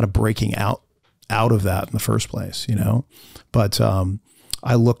kind of breaking out of that in the first place, you know. But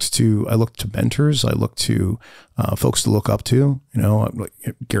I looked to mentors. I looked to folks to look up to, you know, like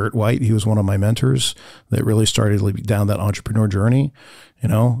Garrett White. He was one of my mentors that really started down that entrepreneur journey. You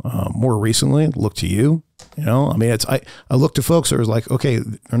know, more recently, look to you. You know, I mean, I look to folks that was like, okay,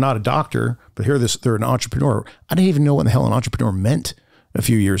 they're not a doctor, but they're an entrepreneur. I didn't even know what the hell an entrepreneur meant a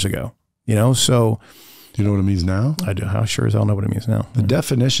few years ago. You know, so do you know what it means now? I do. How sure as hell know what it means now. The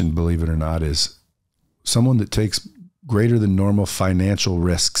definition, believe it or not, is someone that takes greater than normal financial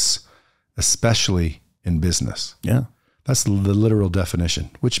risks, especially in business. Yeah, that's the literal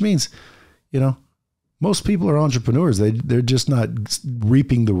definition, which means, you know, most people are entrepreneurs. They're just not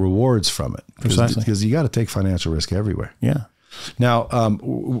reaping the rewards from it. Precisely. Because you got to take financial risk everywhere. Yeah. Now,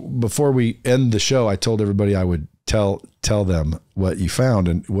 before we end the show, I told everybody I would tell them what you found.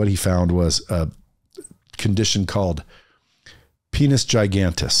 And what he found was a condition called penis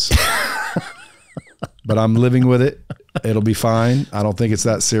gigantus. But I'm living with it. It'll be fine. I don't think it's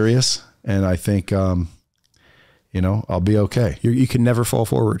that serious. And I think, you know, I'll be okay. You can never fall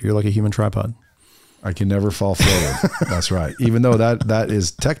forward. You're like a human tripod. I can never fall forward. That's right. Even though that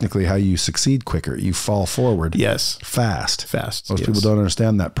is technically how you succeed quicker. You fall forward. Yes. Fast. Most people don't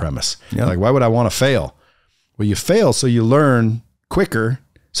understand that premise. Yep. Like, why would I want to fail? Well, you fail so you learn quicker,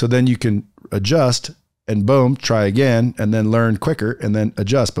 so then you can adjust and boom, try again, and then learn quicker and then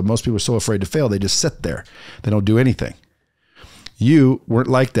adjust. But most people are so afraid to fail, they just sit there. They don't do anything. You weren't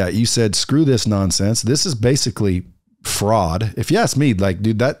like that. You said, screw this nonsense. This is basically fraud. If you ask me, like,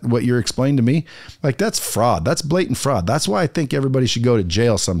 dude, that what you're explaining to me, like, that's fraud. That's blatant fraud. That's why I think everybody should go to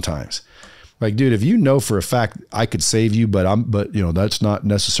jail sometimes. Like, dude, if you know for a fact I could save you, but you know, that's not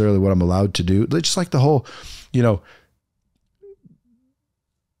necessarily what I'm allowed to do. It's just like the whole, you know,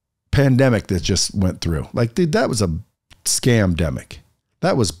 pandemic that just went through. Like, dude, that was a scam-demic.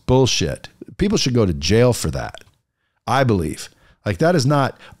 That was bullshit. People should go to jail for that. I believe. Like, that is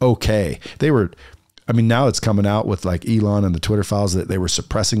not okay. Now it's coming out with like Elon and the Twitter files that they were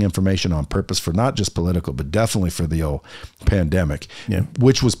suppressing information on purpose for not just political, but definitely for the old pandemic,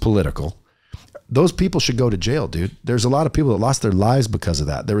 which was political. Those people should go to jail, dude. There's a lot of people that lost their lives because of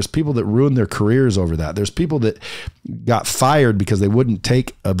that. There was people that ruined their careers over that. There's people that got fired because they wouldn't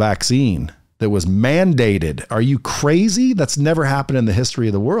take a vaccine that was mandated. Are you crazy? That's never happened in the history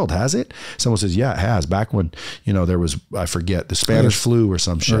of the world, has it? Someone says, yeah, it has. Back when, you know, there was, I forget, the Spanish flu or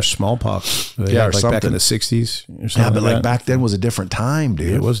some shit. Or smallpox. Yeah, or like something. Back in the 60s. Or something yeah, but like back then was a different time, dude.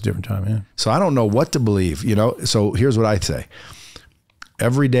 Yeah, it was a different time, yeah. So I don't know what to believe, you know? So here's what I say.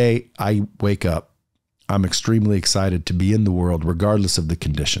 Every day I wake up, I'm extremely excited to be in the world regardless of the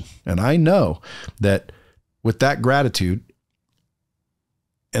condition. And I know that with that gratitude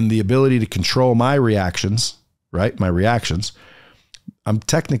and the ability to control my reactions, right? My reactions, I'm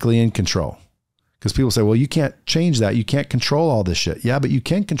technically in control. Because people say, well, you can't change that. You can't control all this shit. Yeah, but you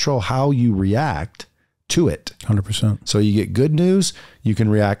can control how you react to it. 100%. So you get good news, you can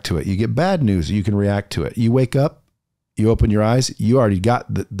react to it. You get bad news, you can react to it. You wake up, you open your eyes, you already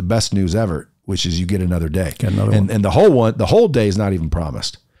got the best news ever, which is you get another day. Get another one. And the whole day is not even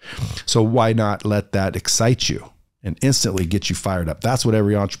promised. So why not let that excite you and instantly get you fired up? That's what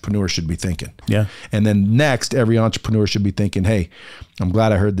every entrepreneur should be thinking. Yeah. And then next, every entrepreneur should be thinking, hey, I'm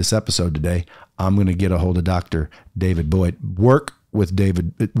glad I heard this episode today. I'm going to get a hold of Dr. David Boyd. Work with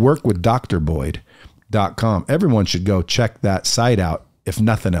drboyd.com. Everyone should go check that site out. If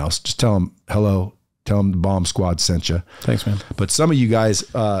nothing else, just tell them hello. Tell them the Bomb Squad sent you. Thanks, man. But some of you guys,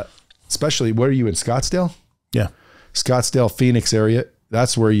 especially, where are you in Scottsdale? Yeah. Scottsdale, Phoenix area.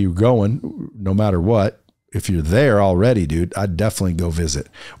 That's where you're going no matter what. If you're there already, dude, I'd definitely go visit.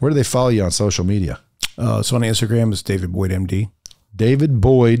 Where do they follow you on social media? So on Instagram is David Boyd MD. David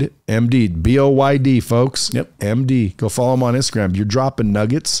Boyd, MD, B-O-Y-D, folks. Yep. MD. Go follow him on Instagram. You're dropping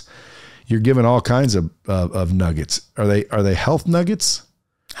nuggets. You're giving all kinds of nuggets. Are they health nuggets?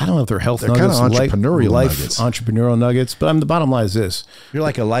 I don't know if they're health They're nuggets. kind of entrepreneurial life nuggets. Entrepreneurial nuggets. But the bottom line is this. You're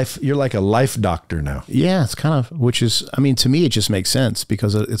like a life doctor now. Yeah, it's kind of, which is, I mean, to me, it just makes sense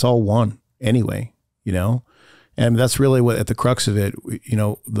because it's all one anyway, you know? And that's really what, at the crux of it, you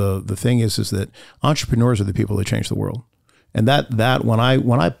know, the thing is that entrepreneurs are the people that change the world. And that when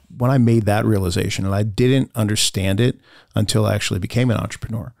I made that realization, and I didn't understand it until I actually became an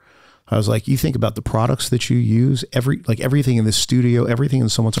entrepreneur, I was like, you think about the products that you use, everything in this studio, everything in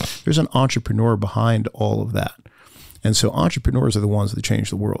someone's, there's an entrepreneur behind all of that. And so entrepreneurs are the ones that change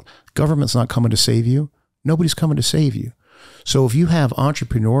the world. Government's not coming to save you. Nobody's coming to save you. So if you have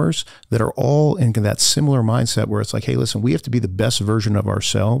entrepreneurs that are all in that similar mindset where it's like, hey, listen, we have to be the best version of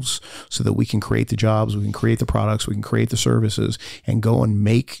ourselves so that we can create the jobs, we can create the products, we can create the services and go and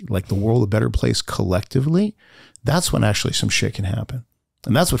make like the world a better place collectively, that's when actually some shit can happen.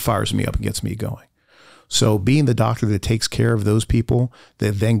 And that's what fires me up and gets me going. So being the doctor that takes care of those people,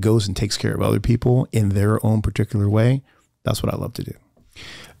 that then goes and takes care of other people in their own particular way, that's what I love to do.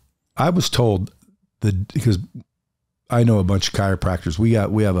 I was told because I know a bunch of chiropractors. We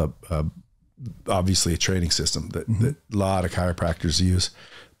have obviously a training system that a lot of chiropractors use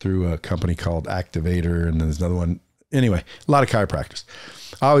through a company called Activator. And then there's another one. Anyway, a lot of chiropractors.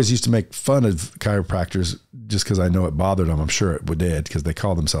 I always used to make fun of chiropractors just because I know it bothered them. I'm sure it did because they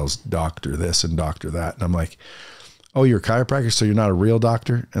call themselves doctor this and doctor that. And I'm like, oh, you're a chiropractor, so you're not a real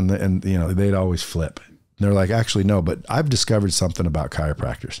doctor? And you know, they'd always flip. And they're like, actually, no, but I've discovered something about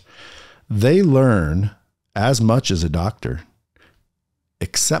chiropractors. They learn as much as a doctor,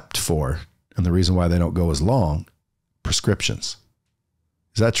 except for, and the reason why they don't go as long, prescriptions.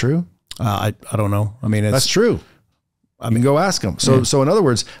 Is that true? I don't know. I mean, that's true. I mean, go ask them. So in other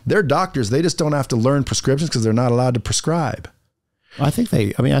words, they're doctors. They just don't have to learn prescriptions because they're not allowed to prescribe. I think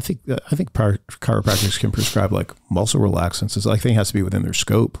chiropractors can prescribe like muscle relaxants. It's like, I think it has to be within their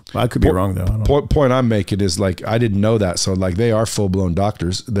scope. I could be wrong though. I don't know. Point I'm making is like, I didn't know that. So like they are full blown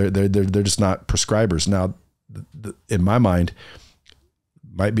doctors. They're just not prescribers. Now, in my mind,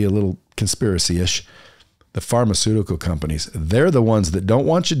 might be a little conspiracy-ish. The pharmaceutical companies, they're the ones that don't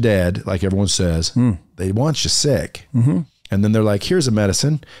want you dead, like everyone says. They want you sick. And then they're like, here's a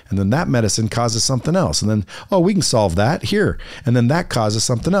medicine. And then that medicine causes something else. And then, oh, we can solve that here. And then that causes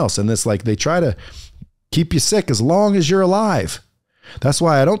something else. And it's like they try to keep you sick as long as you're alive. That's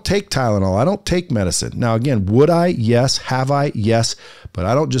why I don't take Tylenol. I don't take medicine. Now, again, would I? Yes. Have I? Yes. But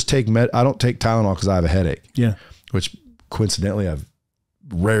I don't just take I don't take Tylenol because I have a headache. Yeah. Which coincidentally, I've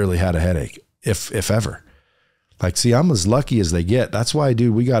rarely had a headache, if ever. Like, see, I'm as lucky as they get. That's why,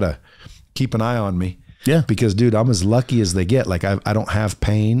 dude, we got to keep an eye on me. Yeah. Because, dude, I'm as lucky as they get. Like, I don't have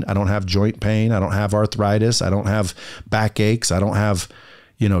pain. I don't have joint pain. I don't have arthritis. I don't have backaches. I don't have,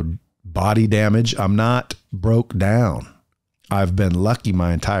 body damage. I'm not broke down. I've been lucky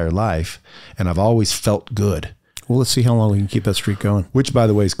my entire life, and I've always felt good. Well, let's see how long we can keep that streak going. Which, by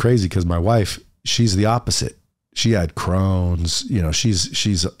the way, is crazy because my wife, she's the opposite. She had Crohn's,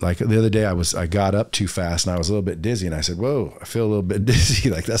 she's like, the other day I got up too fast and I was a little bit dizzy and I said, whoa, I feel a little bit dizzy.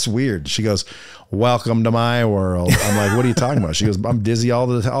 Like, that's weird. She goes, welcome to my world. I'm like, what are you talking about? She goes, I'm dizzy all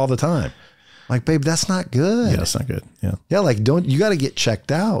the time. I'm like, babe, that's not good. Yeah, that's not good. Yeah. Yeah. Like, you got to get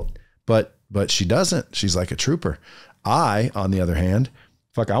checked out. But she doesn't. She's like a trooper. I, on the other hand,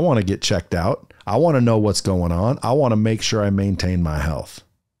 I want to get checked out. I want to know what's going on. I want to make sure I maintain my health.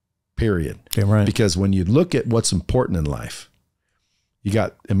 period. Damn right. Because when you look at what's important in life, you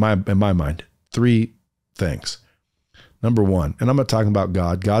got, in my mind, three things. Number one, and I'm not talking about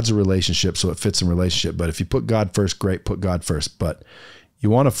God. God's a relationship, so it fits in relationship. But if you put God first, great, put God first. But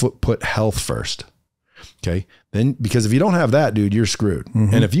you want to put health first. Okay. Then, because if you don't have that, dude, you're screwed.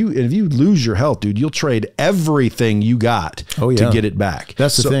 And if you lose your health, dude, you'll trade everything you got to get it back.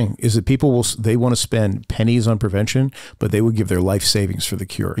 That's the thing, is that people they want to spend pennies on prevention, but they would give their life savings for the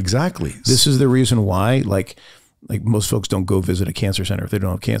cure. Exactly. This is the reason why, like most folks don't go visit a cancer center if they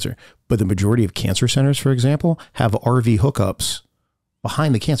don't have cancer. But the majority of cancer centers, for example, have RV hookups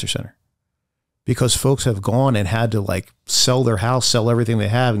behind the cancer center. Because folks have gone and had to like sell their house, sell everything they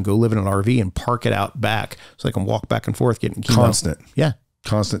have, and go live in an RV and park it out back so they can walk back and forth getting chemo. Constant. Yeah.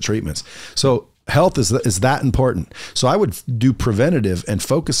 Constant treatments. So health is that important. So I would do preventative and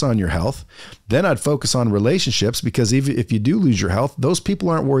focus on your health. Then I'd focus on relationships, because if you do lose your health, those people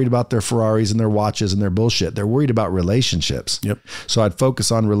aren't worried about their Ferraris and their watches and their bullshit. They're worried about relationships. Yep. So I'd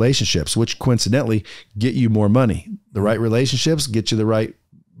focus on relationships, which coincidentally get you more money. The right relationships get you the right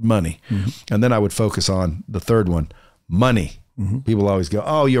money. And then I would focus on the third one, money. People always go,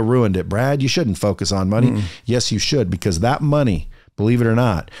 oh, you ruined it, Brad. You shouldn't focus on money. Yes, you should, because that money, believe it or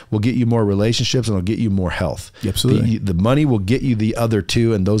not, will get you more relationships and it'll get you more health. Absolutely. The money will get you the other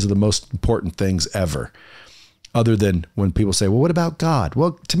two, and those are the most important things ever. Other than when people say, well, what about God?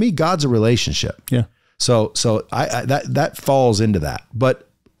 Well, to me, God's a relationship. Yeah. So that falls into that. But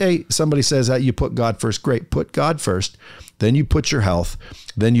hey, somebody says that you put God first. Great. Put God first. Then you put your health.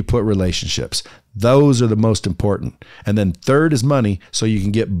 Then you put relationships. Those are the most important. And then third is money, so you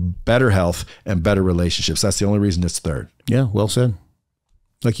can get better health and better relationships. That's the only reason it's third. Yeah. Well said.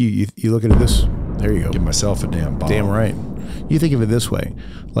 Like you look at it this, there you go. Give myself a damn ball. Damn right. You think of it this way.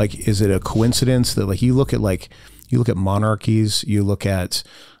 Like, is it a coincidence that you look at monarchies, you look at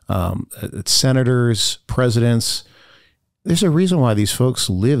senators, presidents. There's a reason why these folks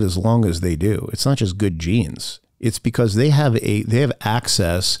live as long as they do. It's not just good genes. It's because they have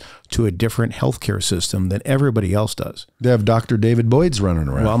access to a different healthcare system than everybody else does. They have Dr. David Boyd's running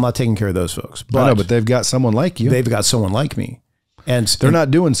around. Well, I'm not taking care of those folks. But I know, but they've got someone like you. They've got someone like me. And they're not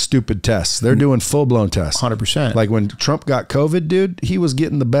doing stupid tests. They're doing full-blown tests. 100%. Like when Trump got COVID, dude, he was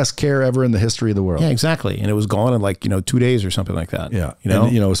getting the best care ever in the history of the world. Yeah, exactly. And it was gone in 2 days or something like that. Yeah.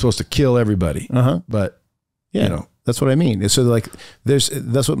 And, it was supposed to kill everybody. But, yeah. That's what I mean. So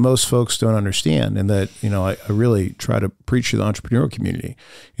that's what most folks don't understand. And that, I really try to preach to the entrepreneurial community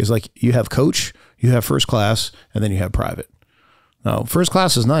is like, you have coach, you have first class, and then you have private. Now, first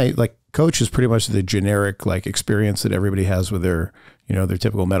class is nice. Like coach is pretty much the generic experience that everybody has with their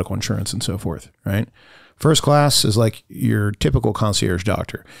typical medical insurance and so forth. Right. First class is like your typical concierge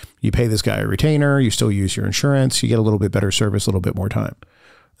doctor. You pay this guy a retainer, you still use your insurance, you get a little bit better service, a little bit more time.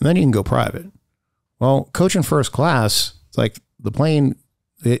 And then you can go private. Well, coach in first class, it's like the plane,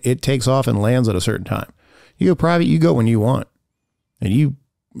 it takes off and lands at a certain time. You go private, you go when you want. And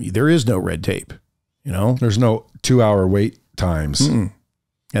there is no red tape, There's no 2-hour wait times.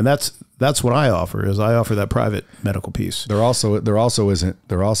 And that's what I offer, is I offer that private medical piece. There also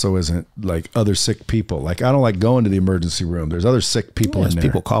isn't like other sick people. Like I don't like going to the emergency room. There's other sick people in there.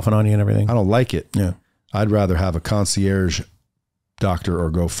 People coughing on you and everything. I don't like it. Yeah. I'd rather have a concierge doctor or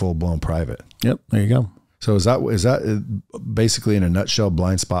go full blown private. Yep. There you go. So is that basically in a nutshell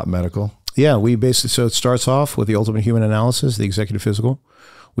blind spot medical? Yeah, so it starts off with the ultimate human analysis, the executive physical.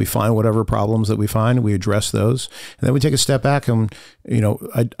 We find whatever problems that we find, we address those. And then we take a step back and,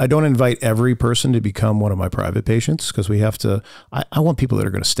 I don't invite every person to become one of my private patients, because I want people that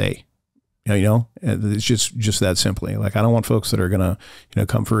are going to stay. It's just that simply. Like, I don't want folks that are going to,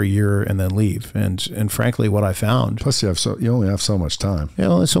 come for a year and then leave. And frankly, what I found. Plus you only have so much time. Yeah,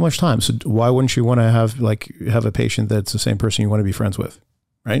 only so much time. So why wouldn't you want to have a patient that's the same person you want to be friends with?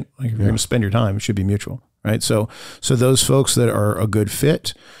 Right? Like if you're going to spend your time, it should be mutual. Right. So those folks that are a good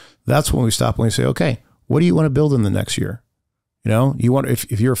fit, that's when we stop and we say, okay, what do you want to build in the next year? You want,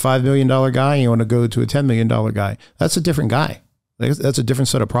 if you're a $5 million guy and you want to go to a $10 million guy, that's a different guy. That's a different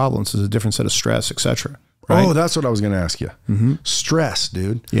set of problems. It's a different set of stress, etc. Right? Oh, that's what I was going to ask you. Stress,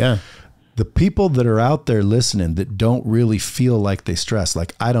 dude. Yeah. The people that are out there listening that don't really feel like they stress,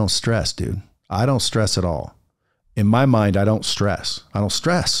 like I don't stress, dude. I don't stress at all. In my mind, I don't stress.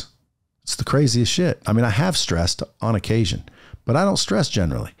 It's the craziest shit. I mean, I have stressed on occasion, but I don't stress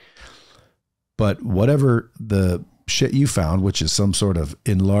generally. But whatever the shit you found, which is some sort of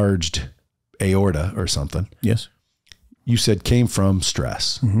enlarged aorta or something. Yes. You said came from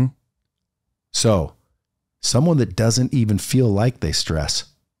stress. So someone that doesn't even feel like they stress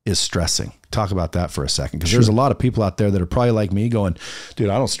is stressing. Talk about that for a second. Because there's a lot of people out there that are probably like me going, dude,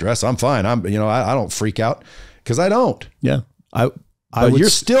 I don't stress. I'm fine. I don't freak out, because I don't. Yeah. But you're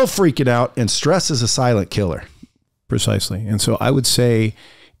still freaking out, and stress is a silent killer. Precisely. And so I would say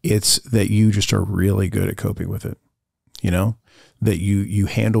it's that you just are really good at coping with it. That you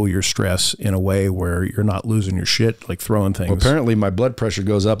handle your stress in a way where you're not losing your shit, like throwing things. Well, apparently my blood pressure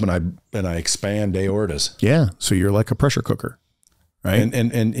goes up, and I expand aortas. Yeah. So you're like a pressure cooker, right?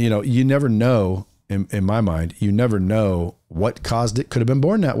 And you never know, in my mind, you never know what caused it. Could have been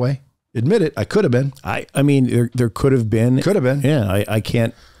born that way. Admit it. I could have been. I mean, there could have been. Could have been. Yeah. I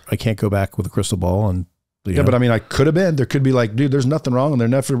can't go back with a crystal ball and. But I mean, I could have been. There could be like, dude, there's nothing wrong, and there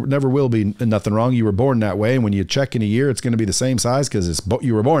never will be nothing wrong. You were born that way, and when you check in a year, it's going to be the same size because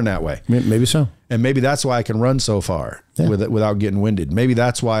you were born that way. Maybe so. And maybe that's why I can run so far without getting winded. Maybe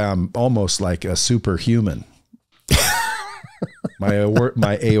that's why I'm almost like a superhuman. My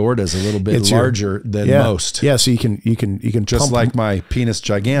aorta is a little bit larger than most. Yeah, so you can just pump like my penis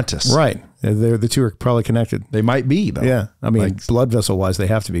gigantus. Right. The two are probably connected. They might be, though. Yeah. I mean, like, blood vessel wise, they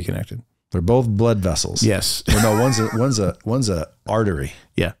have to be connected. They're both blood vessels. Yes. Well, no, one's a artery.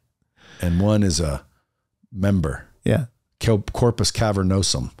 Yeah. And one is a member. Yeah. Corpus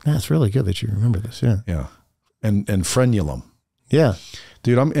cavernosum. That's really good that you remember this. Yeah. Yeah. And frenulum. Yeah.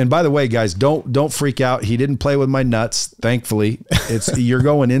 Dude, and by the way, guys, don't freak out. He didn't play with my nuts, thankfully. You're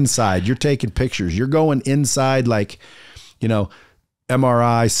going inside. You're taking pictures. You're going inside, like, MRI,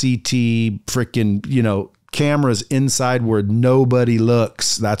 CT, freaking, cameras inside where nobody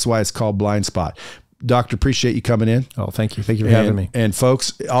looks. That's why it's called blind spot. Doctor, appreciate you coming in. Oh, thank you. Thank you for having me. And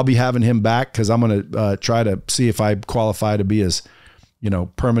folks, I'll be having him back because I'm going to try to see if I qualify to be his,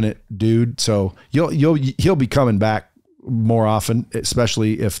 permanent dude. So he'll be coming back more often,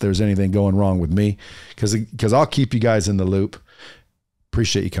 especially if there's anything going wrong with me, because I'll keep you guys in the loop.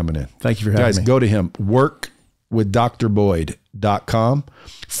 Appreciate you coming in. Thank you for having me. Guys, go to him, workwithdrboyd.com.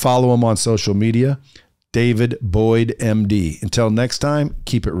 Follow him on social media. David Boyd, MD. Until next time,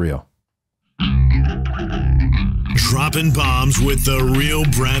 keep it real. Dropping bombs with the real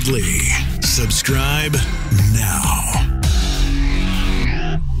Bradley. Subscribe now.